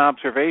just an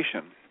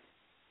observation.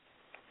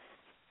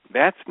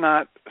 That's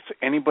not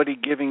anybody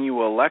giving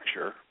you a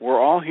lecture.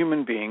 We're all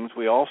human beings.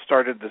 We all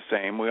started the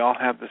same. We all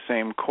have the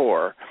same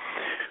core.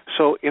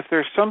 So if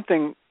there's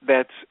something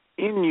that's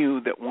in you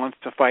that wants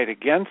to fight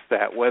against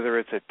that, whether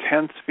it's a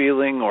tense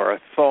feeling or a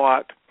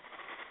thought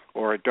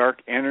or a dark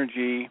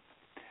energy,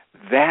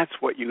 that's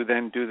what you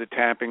then do the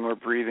tapping or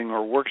breathing or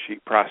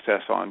worksheet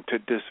process on, to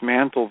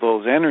dismantle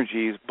those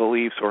energies,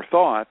 beliefs, or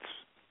thoughts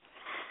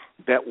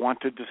that want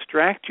to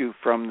distract you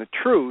from the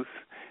truth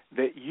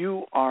that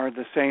you are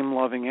the same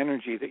loving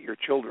energy that your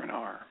children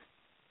are,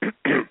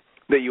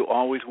 that you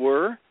always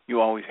were, you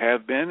always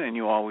have been, and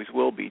you always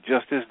will be,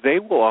 just as they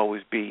will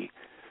always be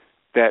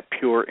that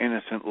pure,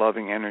 innocent,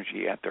 loving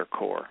energy at their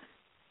core.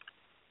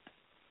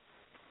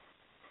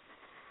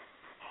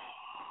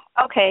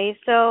 Okay,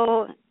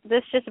 so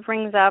this just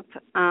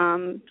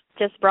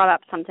brought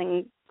up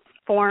something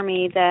for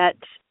me that,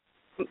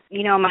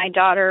 my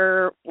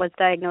daughter was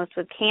diagnosed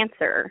with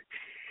cancer,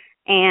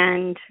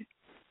 and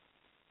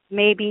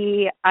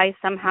maybe I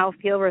somehow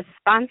feel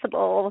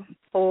responsible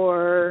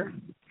for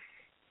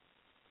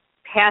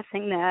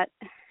passing that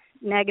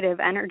negative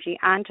energy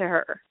onto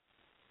her.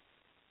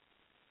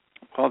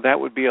 Well, that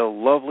would be a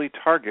lovely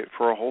target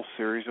for a whole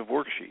series of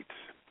worksheets.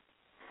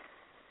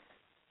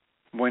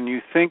 When you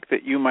think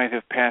that you might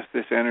have passed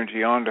this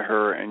energy on to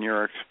her and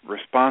you're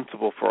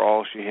responsible for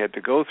all she had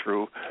to go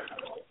through,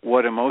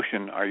 what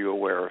emotion are you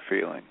aware of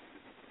feeling?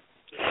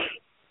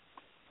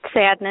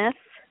 Sadness.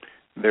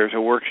 There's a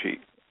worksheet.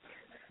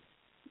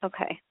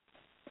 Okay.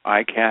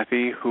 I,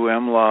 Kathy, who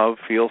am love,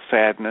 feel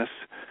sadness,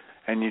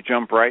 and you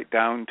jump right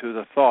down to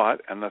the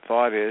thought, and the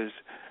thought is,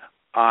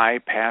 I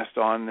passed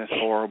on this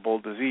horrible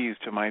disease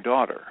to my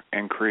daughter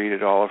and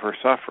created all of her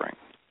suffering.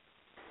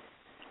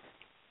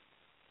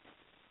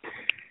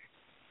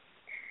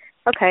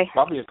 Okay.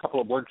 Probably a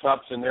couple of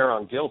workshops in there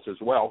on guilt as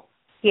well.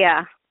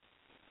 Yeah.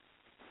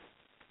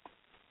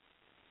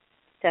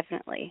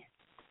 Definitely.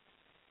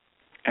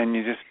 And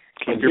you just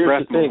keep your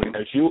breath moving.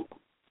 As you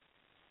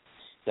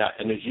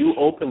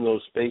open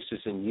those spaces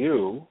in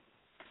you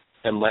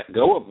and let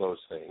go of those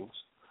things,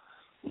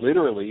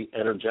 literally,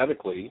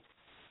 energetically,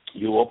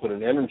 you open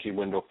an energy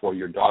window for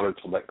your daughter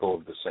to let go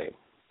of the same.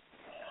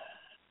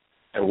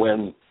 And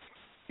when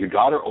your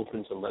daughter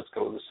opens and lets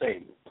go of the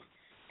same,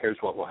 here's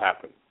what will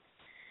happen.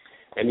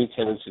 Any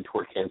tendency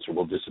toward cancer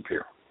will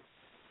disappear.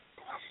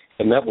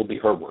 And that will be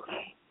her work.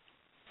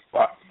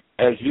 But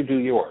as you do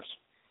yours,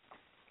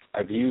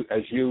 as you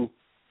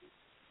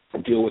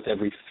deal with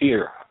every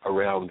fear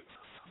around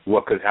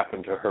what could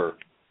happen to her,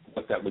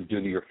 what that would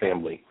do to your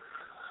family,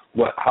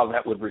 how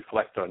that would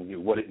reflect on you,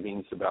 what it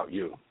means about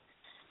you,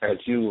 as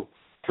you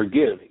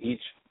forgive each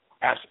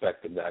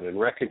aspect of that and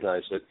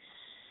recognize that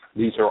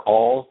these are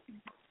all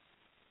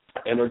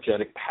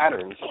energetic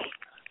patterns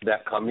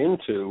that come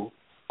into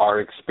our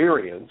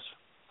experience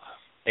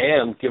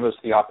and give us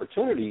the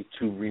opportunity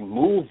to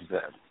remove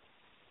them.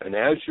 And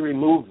as you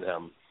remove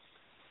them,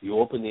 you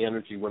open the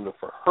energy window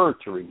for her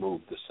to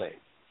remove the same.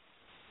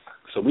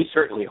 So we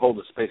certainly hold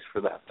a space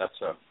for that.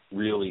 That's a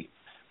really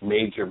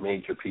major,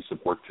 major piece of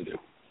work to do.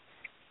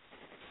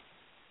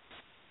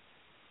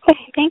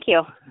 Okay, thank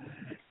you.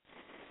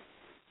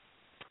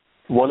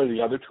 One of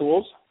the other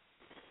tools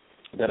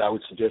that I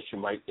would suggest you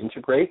might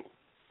integrate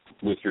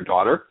with your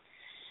daughter,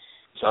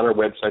 it's on our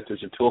website,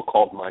 there's a tool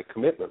called My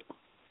Commitment.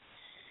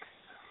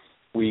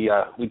 We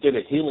did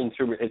a healing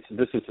through,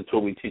 this is the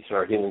tool we teach in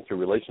our Healing Through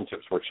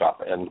Relationships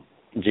workshop, and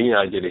Jeanie and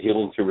I did a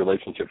Healing Through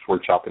Relationships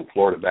workshop in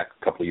Florida back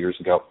a couple of years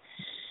ago,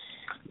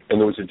 and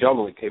there was a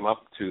gentleman that came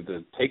up to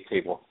the take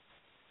table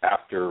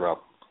after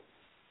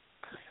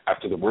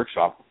the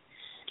workshop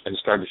and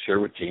started to share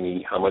with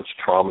Jeanie how much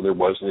trauma there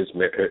was in his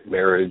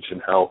marriage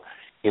and how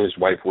he and his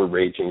wife were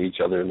raging at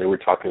each other, and they were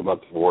talking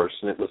about divorce,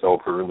 and it was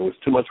over, and there was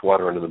too much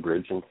water under the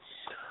bridge. And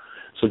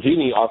so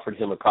Jeanie offered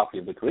him a copy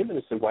of the commitment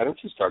and said, why don't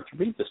you start to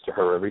read this to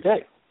her every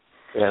day?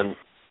 And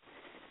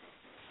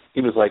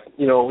he was like,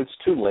 it's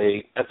too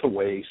late. That's a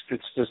waste.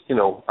 It's just,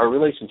 our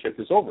relationship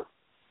is over.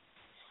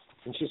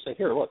 And she said,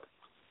 here, look,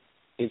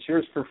 it's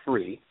yours for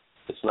free.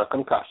 It's not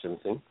going to cost you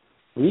anything.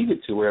 Read it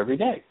to her every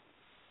day.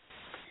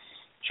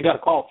 She got a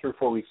call 3 or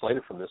 4 weeks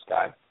later from this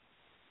guy,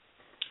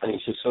 and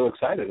he's just so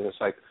excited. And it's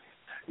like,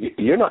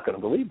 you're not going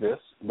to believe this,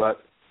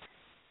 but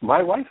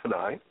my wife and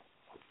I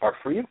are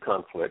free of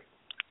conflict.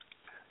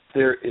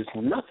 There is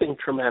nothing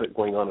traumatic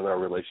going on in our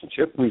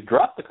relationship. We've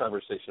dropped the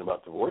conversation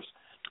about divorce,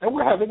 and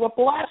we're having a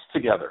blast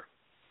together.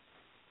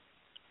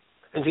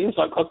 And James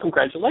like, oh,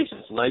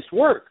 congratulations, nice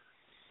work.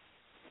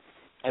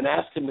 And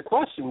asked him the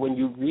question, when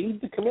you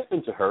read the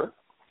commitment to her,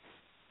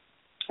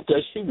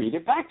 does she read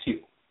it back to you?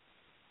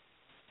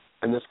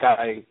 And this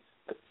guy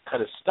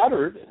kind of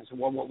stuttered and said,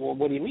 well,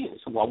 what do you mean? He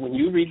said, well, when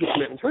you read the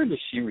commitment to her, does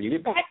she read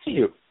it back to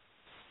you?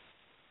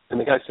 And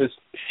the guy says,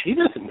 she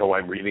doesn't know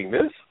I'm reading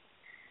this.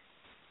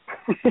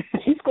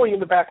 He's going in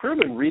the back room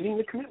and reading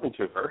the commitment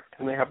to her,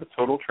 and they have a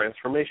total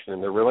transformation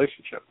in their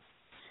relationship.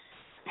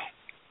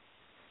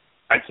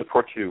 I'd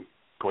support you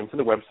going to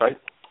the website,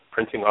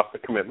 printing off the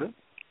commitment,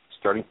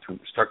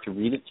 start to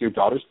read it to your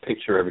daughter's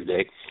picture every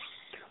day.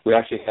 We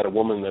actually had a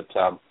woman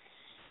that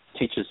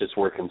teaches this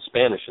work in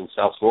Spanish in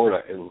South Florida,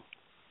 and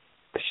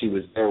she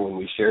was there when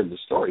we shared the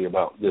story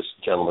about this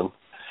gentleman.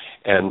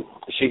 And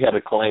she had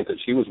a client that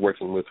she was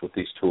working with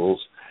these tools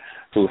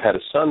who had a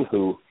son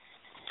who,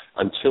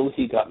 until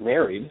he got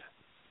married,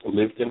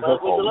 lived in her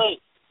home.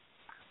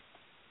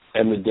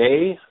 And the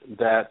day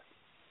that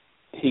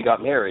he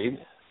got married,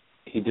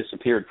 he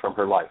disappeared from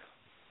her life.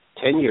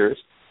 10 years,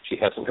 she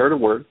hasn't heard a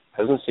word,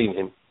 hasn't seen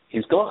him,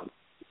 he's gone.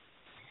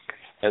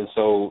 And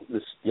so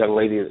this young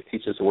lady that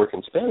teaches the work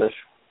in Spanish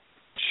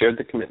shared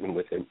the commitment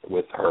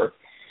with her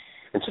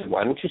and said,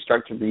 why don't you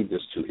start to read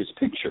this to his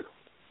picture?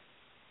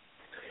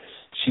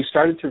 She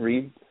started to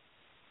read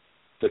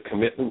the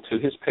commitment to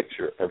his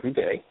picture every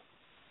day,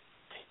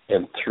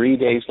 and 3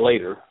 days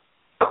later,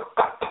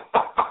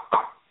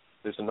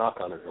 there's a knock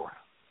on her door,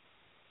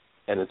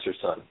 and it's her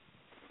son.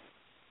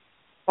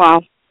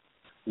 Wow.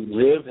 We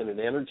live in an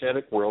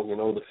energetic world.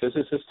 The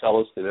physicists tell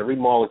us that every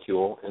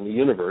molecule in the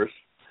universe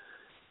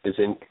is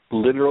in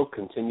literal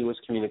continuous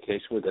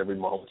communication with every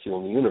molecule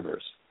in the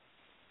universe.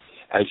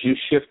 As you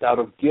shift out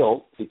of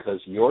guilt,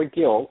 because your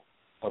guilt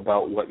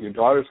about what your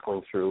daughter's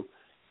going through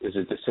is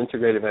a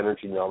disintegrative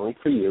energy not only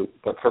for you,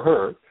 but for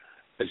her,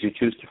 as you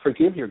choose to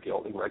forgive your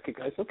guilt and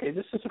recognize, okay,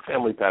 this is a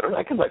family pattern,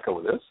 I can let go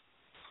of this,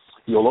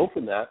 you'll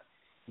open that,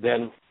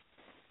 then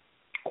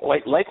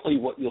quite likely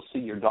what you'll see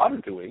your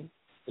daughter doing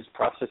is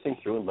processing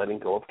through and letting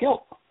go of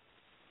guilt.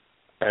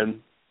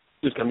 And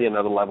there's going to be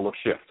another level of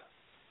shift.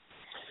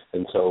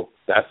 And so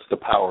that's the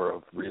power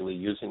of really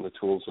using the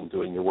tools and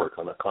doing your work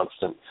on a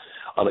consistent,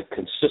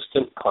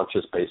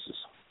 conscious basis.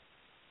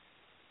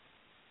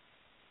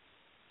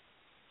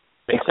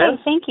 Make sense?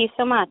 Thank you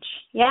so much.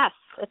 Yes,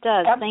 it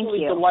does. Absolutely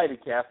Thank you.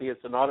 Delighted, Kathy.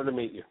 It's an honor to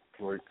meet you.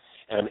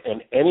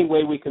 And any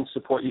way we can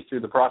support you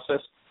through the process,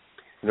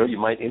 you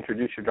might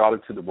introduce your daughter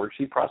to the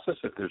worksheet process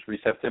if there's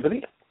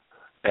receptivity.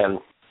 And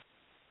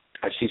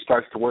as she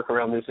starts to work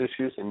around these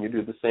issues and you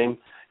do the same,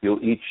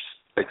 you'll each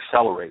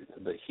accelerate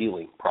the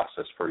healing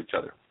process for each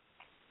other.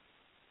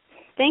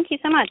 Thank you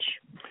so much.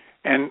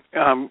 And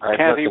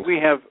Kathy, we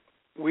have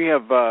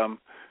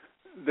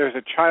there's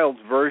a child's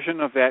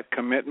version of that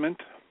commitment,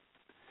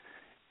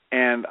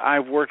 and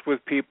I've worked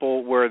with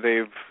people where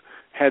they've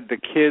had the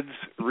kids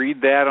read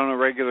that on a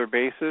regular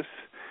basis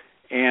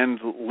and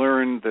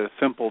learn the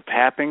simple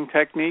tapping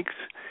techniques,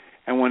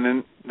 and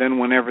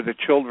whenever the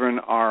children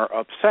are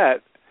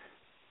upset,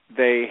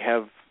 they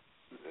have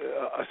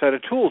a set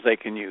of tools they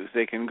can use.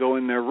 They can go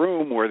in their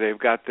room where they've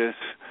got this,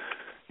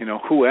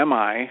 who am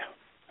I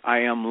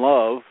am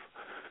love,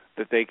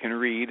 that they can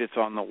read. It's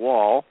on the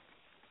wall.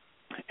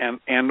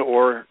 And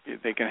or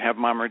they can have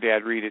mom or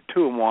dad read it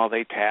to them while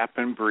they tap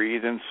and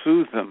breathe and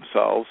soothe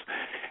themselves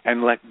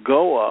and let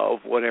go of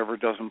whatever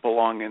doesn't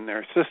belong in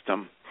their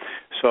system.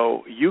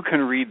 So you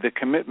can read the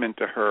commitment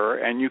to her,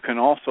 and you can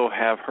also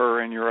have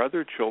her and your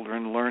other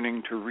children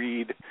learning to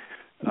read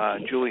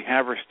Julie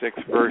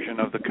Haverstick's version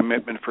of the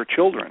commitment for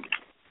children.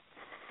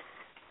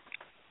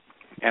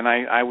 And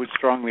I would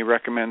strongly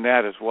recommend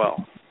that as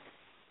well.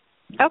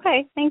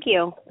 Okay, thank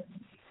you.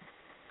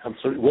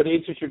 Absolutely. What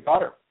age is your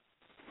daughter?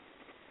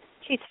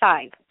 She's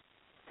 5.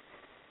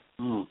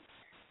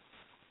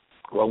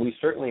 Well, we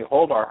certainly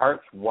hold our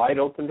hearts wide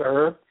open to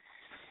her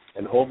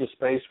and hold the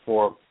space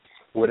for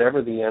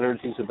whatever the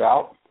energy's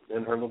about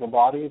in her little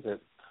body, that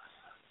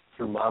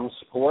through Mom's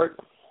support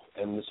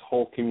and this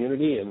whole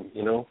community, and,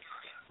 you know,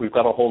 we've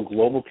got a whole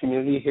global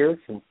community here.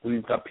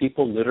 We've got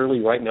people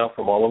literally right now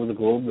from all over the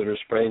globe that are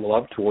spraying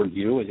love toward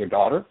you and your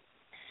daughter.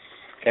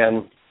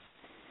 And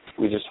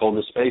we just hold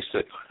the space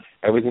that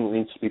everything that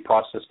needs to be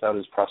processed out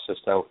is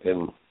processed out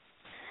and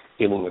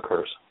healing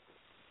occurs.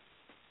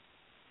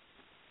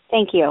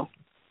 Thank you.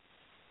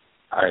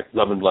 All right.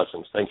 Love and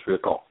blessings. Thanks for your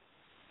call.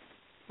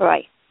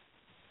 Bye.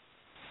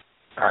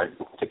 All right.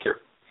 Take care.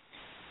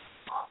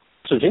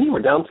 So, Jeanie,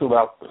 we're down to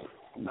about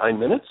 9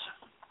 minutes.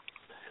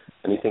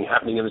 Anything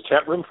happening in the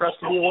chat room for us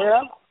to be aware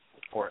of?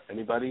 Or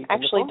anybody?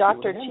 Actually,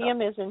 Dr.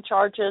 Tim is in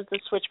charge of the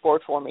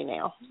switchboard for me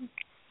now.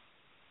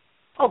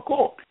 Oh,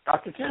 cool.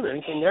 Dr. Tim,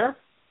 anything there?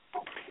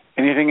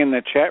 Anything in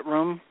the chat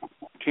room,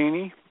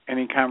 Jeanie?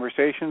 Any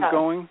conversations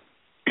going?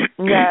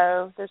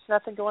 No, there's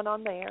nothing going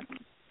on there.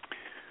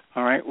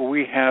 All right. Well,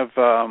 we have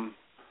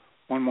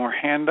one more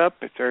hand up.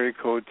 It's area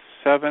code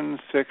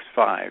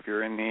 765.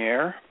 You're in the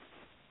air.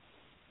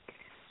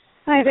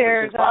 Hi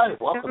there.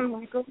 Welcome.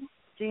 Michael,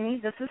 Jeanie,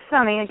 this is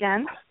Sunny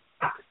again.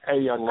 Hey,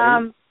 young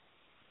lady.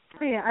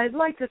 Hey, I'd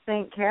like to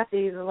thank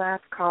Kathy, the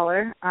last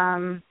caller.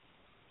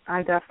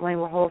 I definitely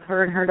will hold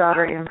her and her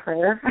daughter in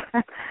prayer.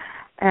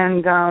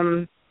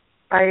 And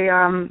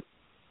I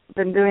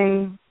been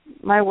doing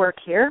my work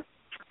here.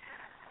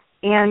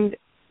 And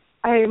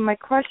my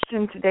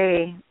question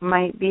today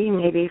might be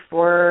maybe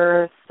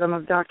for some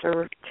of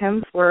Dr.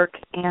 Tim's work.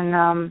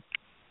 And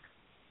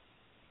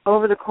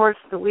over the course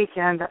of the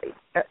weekend,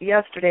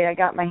 yesterday I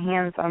got my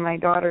hands on my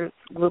daughter's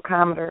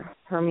glucometer,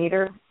 her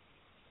meter,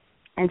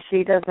 and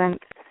she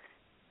doesn't,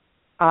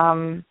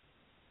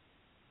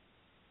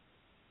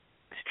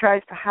 she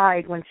tries to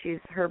hide when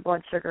her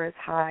blood sugar is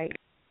high.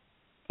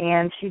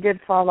 And she did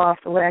fall off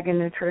the wagon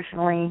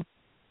nutritionally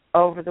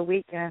over the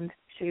weekend.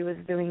 She was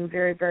doing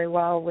very, very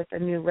well with a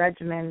new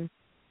regimen.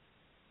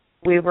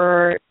 We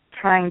were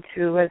trying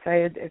to, as I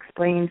had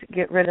explained,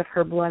 get rid of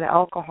her blood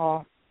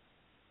alcohol.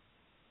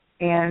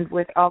 And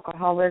with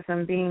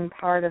alcoholism being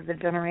part of the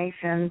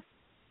generation,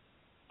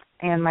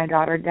 and my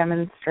daughter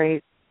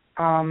demonstrates,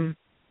 when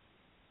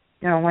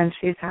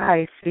she's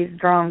high, she's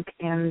drunk,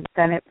 and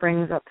then it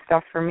brings up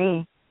stuff for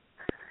me.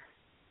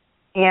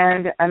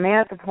 And I'm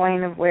at the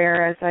point of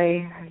where,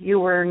 you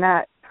were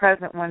not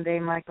present one day,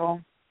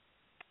 Michael,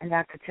 and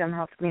Dr. Tim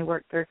helped me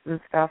work through some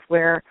stuff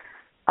where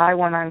I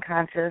went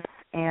unconscious,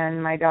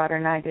 and my daughter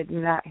and I did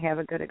not have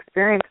a good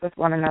experience with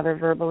one another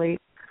verbally.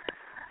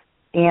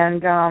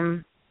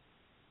 And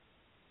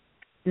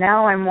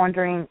now I'm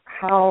wondering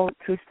how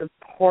to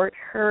support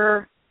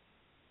her,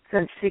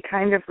 since she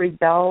kind of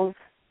rebels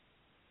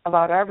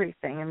about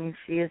everything. I mean,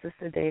 she is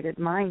a sedated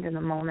mind in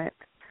the moment.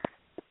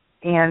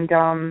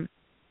 And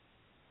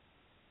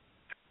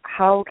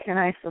how can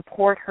I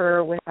support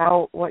her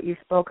without what you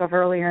spoke of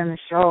earlier in the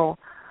show,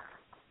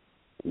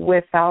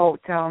 without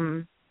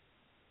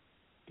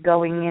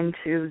going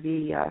into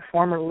the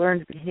former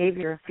learned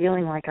behavior of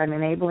feeling like I'm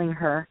enabling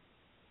her?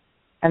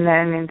 And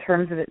then in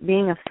terms of it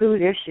being a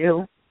food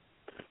issue,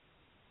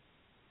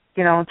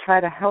 try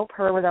to help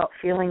her without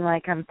feeling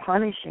like I'm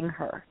punishing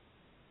her,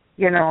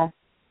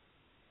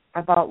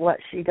 about what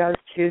she does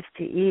choose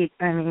to eat.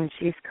 I mean,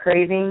 she's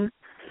craving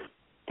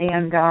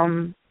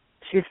and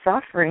she's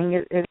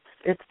suffering.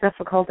 It's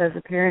difficult as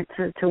a parent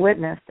to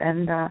witness,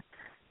 and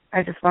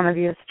I just want to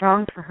be as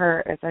strong for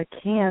her as I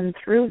can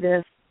through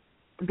this,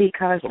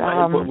 because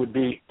my input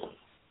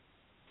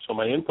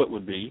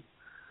would be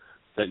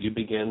that you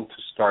begin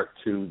to start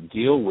to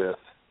deal with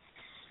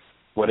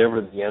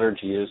whatever the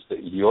energy is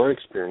that you're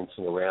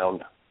experiencing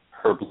around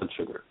her blood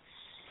sugar,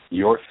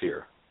 your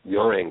fear,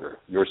 your anger,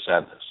 your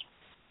sadness.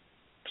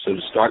 So to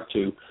start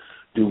to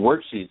do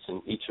worksheets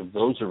in each of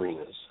those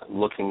arenas,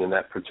 looking in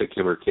that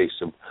particular case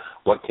of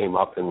what came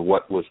up and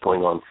what was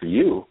going on for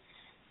you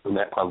in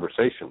that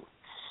conversation.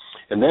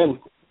 And then,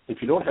 if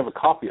you don't have a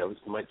copy of it,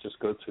 you might just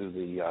go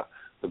to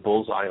the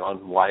bullseye on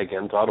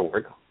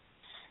whyagain.org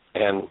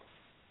and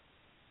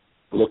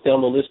look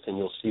down the list, and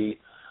you'll see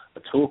a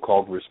tool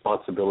called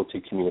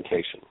responsibility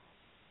communication.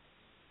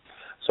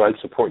 So I'd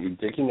support you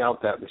digging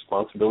out that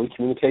responsibility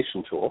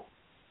communication tool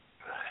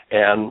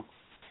and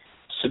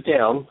sit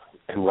down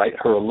and write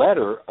her a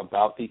letter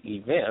about the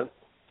event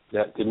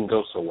that didn't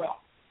go so well,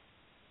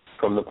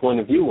 from the point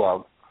of view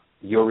of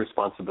your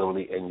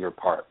responsibility and your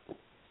part.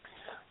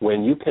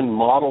 When you can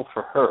model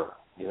for her,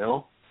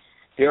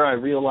 here I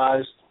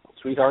realized,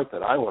 sweetheart,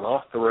 that I went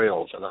off the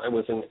rails and I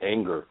was in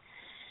anger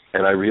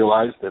And I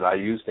realized that I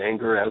used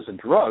anger as a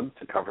drug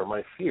to cover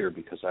my fear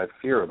because I have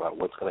fear about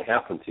what's going to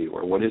happen to you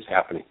or what is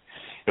happening.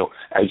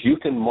 As you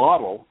can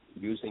model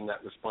using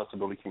that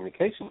responsibility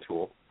communication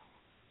tool,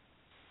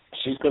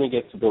 she's going to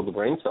get to build the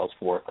brain cells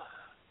for,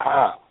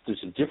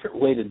 there's a different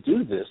way to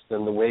do this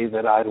than the way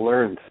that I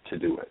learned to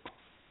do it.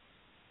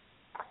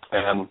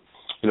 And,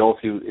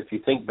 if you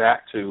think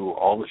back to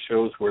all the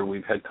shows where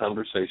we've had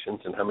conversations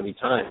and how many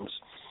times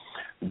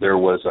there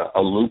was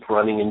a loop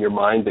running in your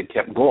mind that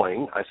kept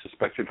going, I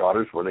suspect your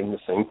daughter's running the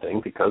same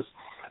thing because,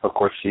 of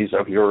course, she's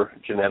of your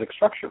genetic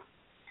structure.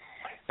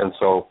 And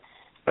so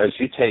as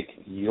you take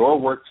your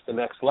work to the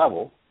next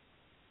level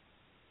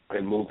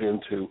and move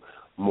into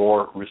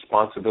more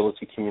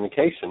responsibility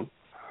communication,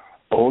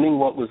 owning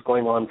what was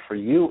going on for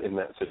you in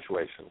that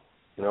situation,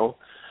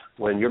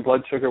 when your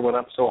blood sugar went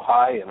up so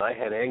high and I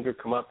had anger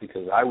come up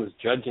because I was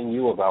judging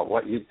you about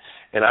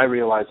and I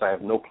realized I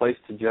have no place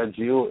to judge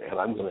you, and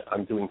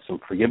I'm doing some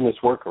forgiveness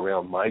work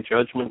around my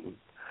judgment.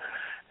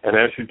 And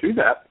as you do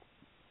that,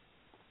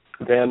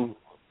 then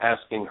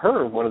asking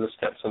her, one of the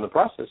steps in the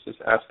process is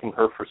asking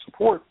her for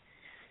support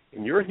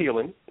in your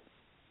healing,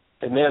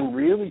 and then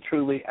really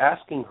truly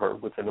asking her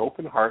with an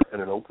open heart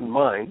and an open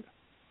mind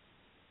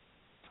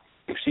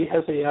if she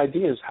has any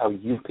ideas how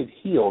you could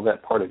heal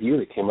that part of you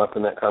that came up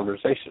in that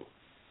conversation.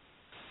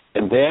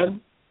 And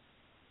then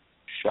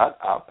shut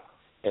up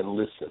and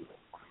listen.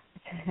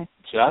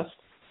 Just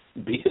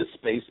be a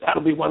space.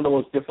 That'll be one of the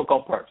most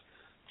difficult parts.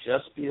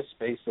 Just be a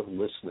space of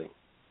listening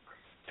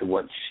to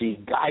what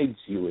she guides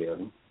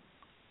you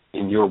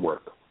in your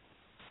work.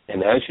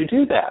 And as you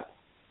do that,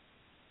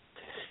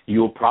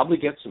 you'll probably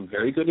get some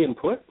very good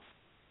input,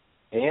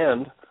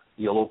 and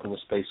you'll open the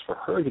space for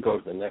her to go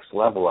to the next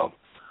level of,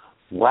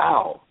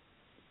 wow,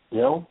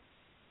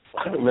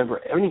 I don't remember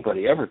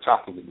anybody ever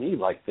talking to me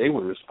like they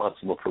were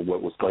responsible for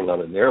what was going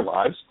on in their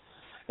lives.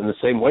 In the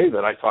same way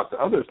that I talk to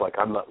others like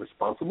I'm not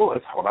responsible,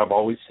 that's what I've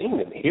always seen.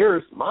 And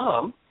here's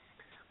Mom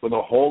with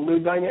a whole new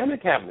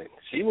dynamic happening.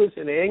 She was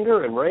in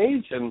anger and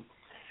rage,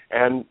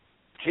 and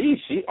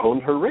she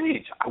owned her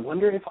rage. I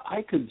wonder if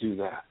I could do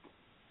that.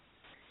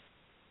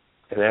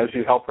 And as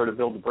you help her to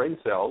build the brain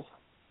cells,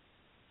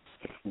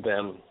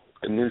 then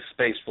a new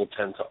space will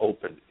tend to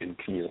open in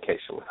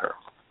communication with her.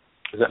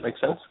 Does that make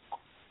sense?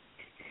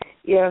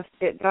 Yes,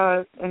 it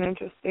does. And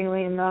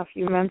interestingly enough,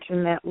 you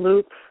mentioned that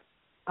loop.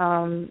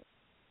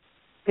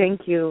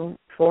 Thank you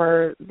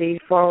for the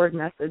forward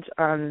message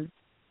on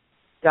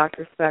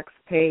Dr. Speck's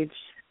page.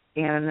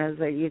 And as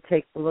you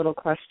take the little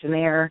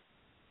questionnaire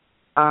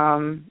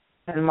and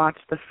watch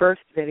the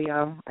first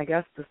video, I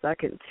guess the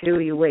second two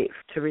you wait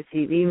to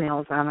receive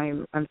emails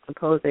on, I'm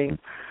supposing.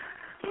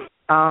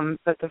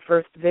 But the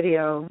first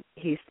video,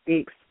 he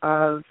speaks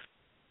of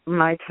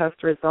my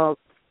test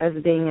results as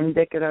being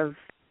indicative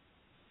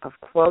of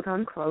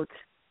quote-unquote,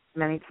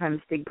 many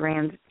times the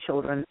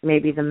grandchildren,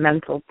 maybe the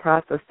mental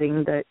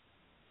processing that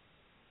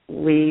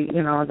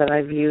that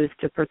I've used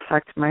to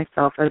protect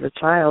myself as a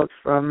child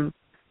from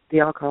the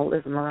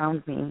alcoholism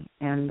around me.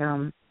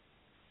 And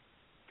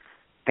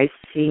I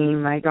see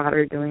my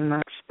daughter doing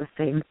much the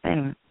same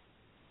thing.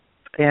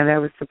 And I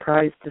was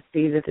surprised to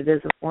see that it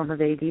is a form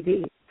of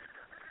ADD.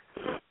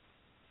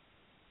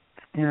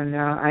 And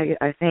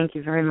I thank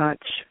you very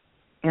much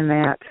in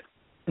that,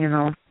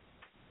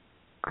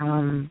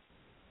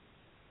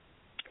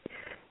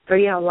 So,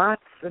 yeah,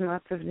 lots and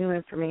lots of new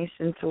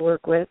information to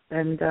work with,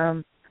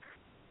 and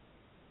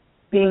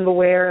being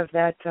aware of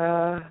that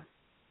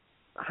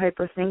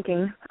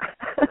hyperthinking.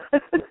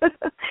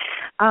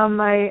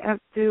 I have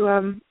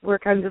to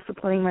work on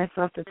disciplining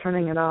myself to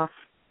turning it off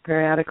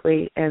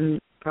periodically and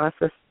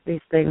process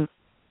these things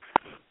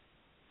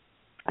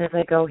as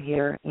I go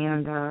here,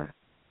 and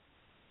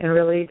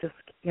really just,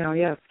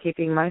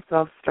 keeping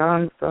myself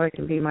strong so I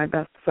can be my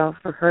best self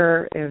for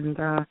her. And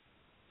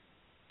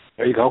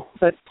there you go.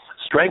 But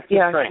strength is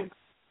strength.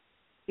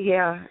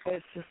 Yeah,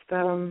 it's just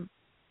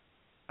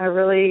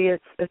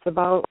it's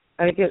about,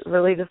 I get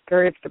really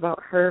discouraged about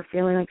her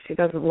feeling like she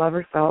doesn't love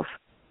herself.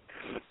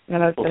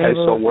 And I've been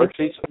able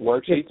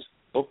worksheets.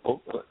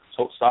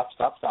 So stop.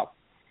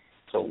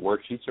 So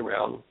worksheets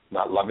around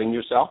not loving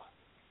yourself,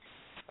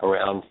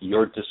 around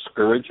your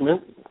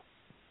discouragement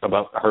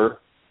about her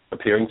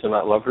appearing to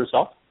not love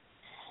herself.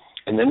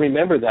 And then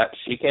remember that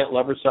she can't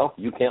love herself,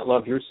 you can't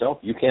love yourself,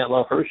 you can't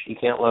love her, she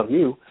can't love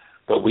you,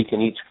 but we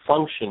can each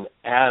function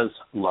as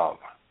love.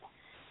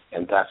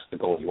 And that's the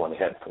goal you want to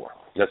head for.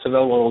 That's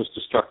another one of those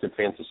destructive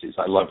fantasies.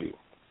 I love you.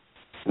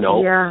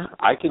 No,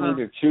 I can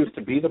either choose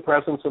to be the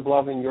presence of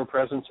love in your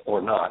presence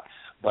or not.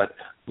 But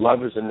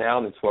love is a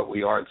noun. It's what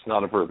we are. It's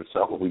not a verb. It's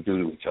not what we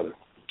do to each other.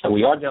 And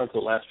we are down to the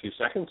last few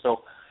seconds.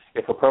 So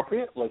if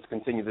appropriate, let's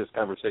continue this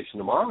conversation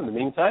tomorrow. In the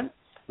meantime,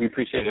 we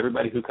appreciate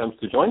everybody who comes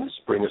to join us.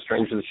 Bring a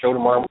stranger to the show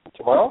tomorrow,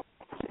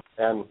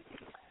 and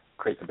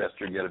create the best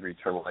year yet of your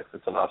eternal life.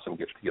 It's an awesome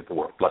gift to give the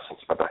world. Blessings.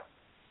 Bye-bye.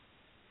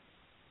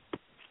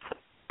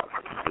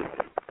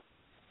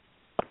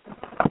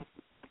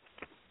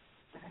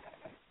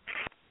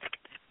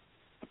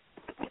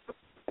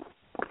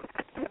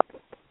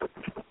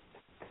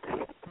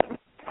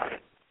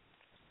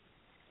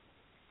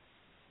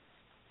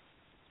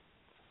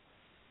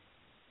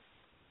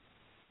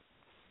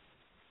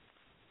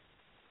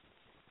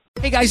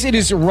 Hey guys, it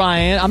is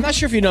Ryan. I'm not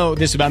sure if you know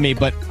this about me,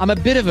 but I'm a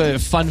bit of a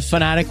fun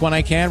fanatic when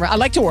I can. I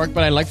like to work,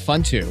 but I like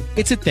fun too.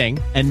 It's a thing.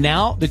 And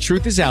now the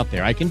truth is out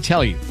there. I can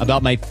tell you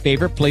about my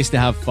favorite place to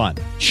have fun.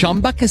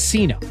 Chumba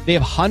Casino. They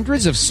have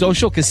hundreds of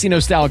social casino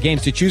style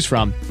games to choose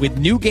from with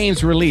new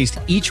games released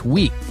each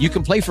week. You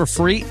can play for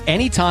free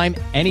anytime,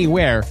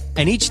 anywhere.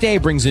 And each day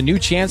brings a new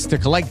chance to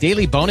collect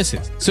daily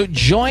bonuses. So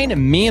join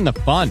me in the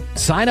fun.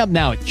 Sign up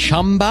now at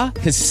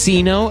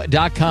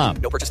ChumbaCasino.com.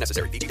 No purchase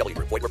necessary. VGW.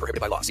 Void where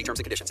prohibited by law. See terms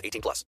and conditions.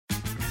 18+.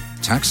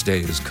 Tax day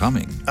is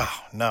coming.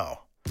 Oh, no.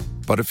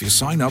 But if you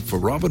sign up for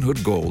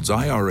Robinhood Gold's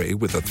IRA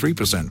with a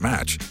 3%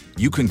 match,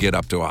 you can get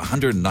up to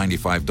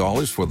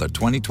 $195 for the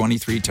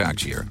 2023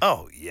 tax year.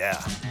 Oh, yeah.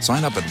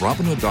 Sign up at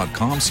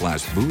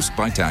Robinhood.com/boost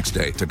by tax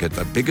day to get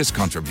the biggest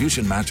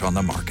contribution match on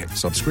the market.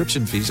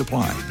 Subscription fees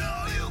apply.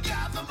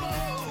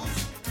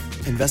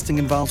 Investing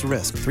involves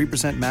risk.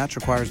 3% match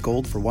requires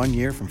gold for 1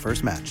 year from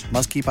first match.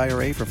 Must keep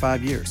IRA for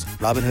 5 years.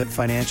 Robinhood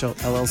Financial,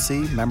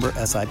 LLC, member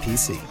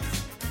SIPC.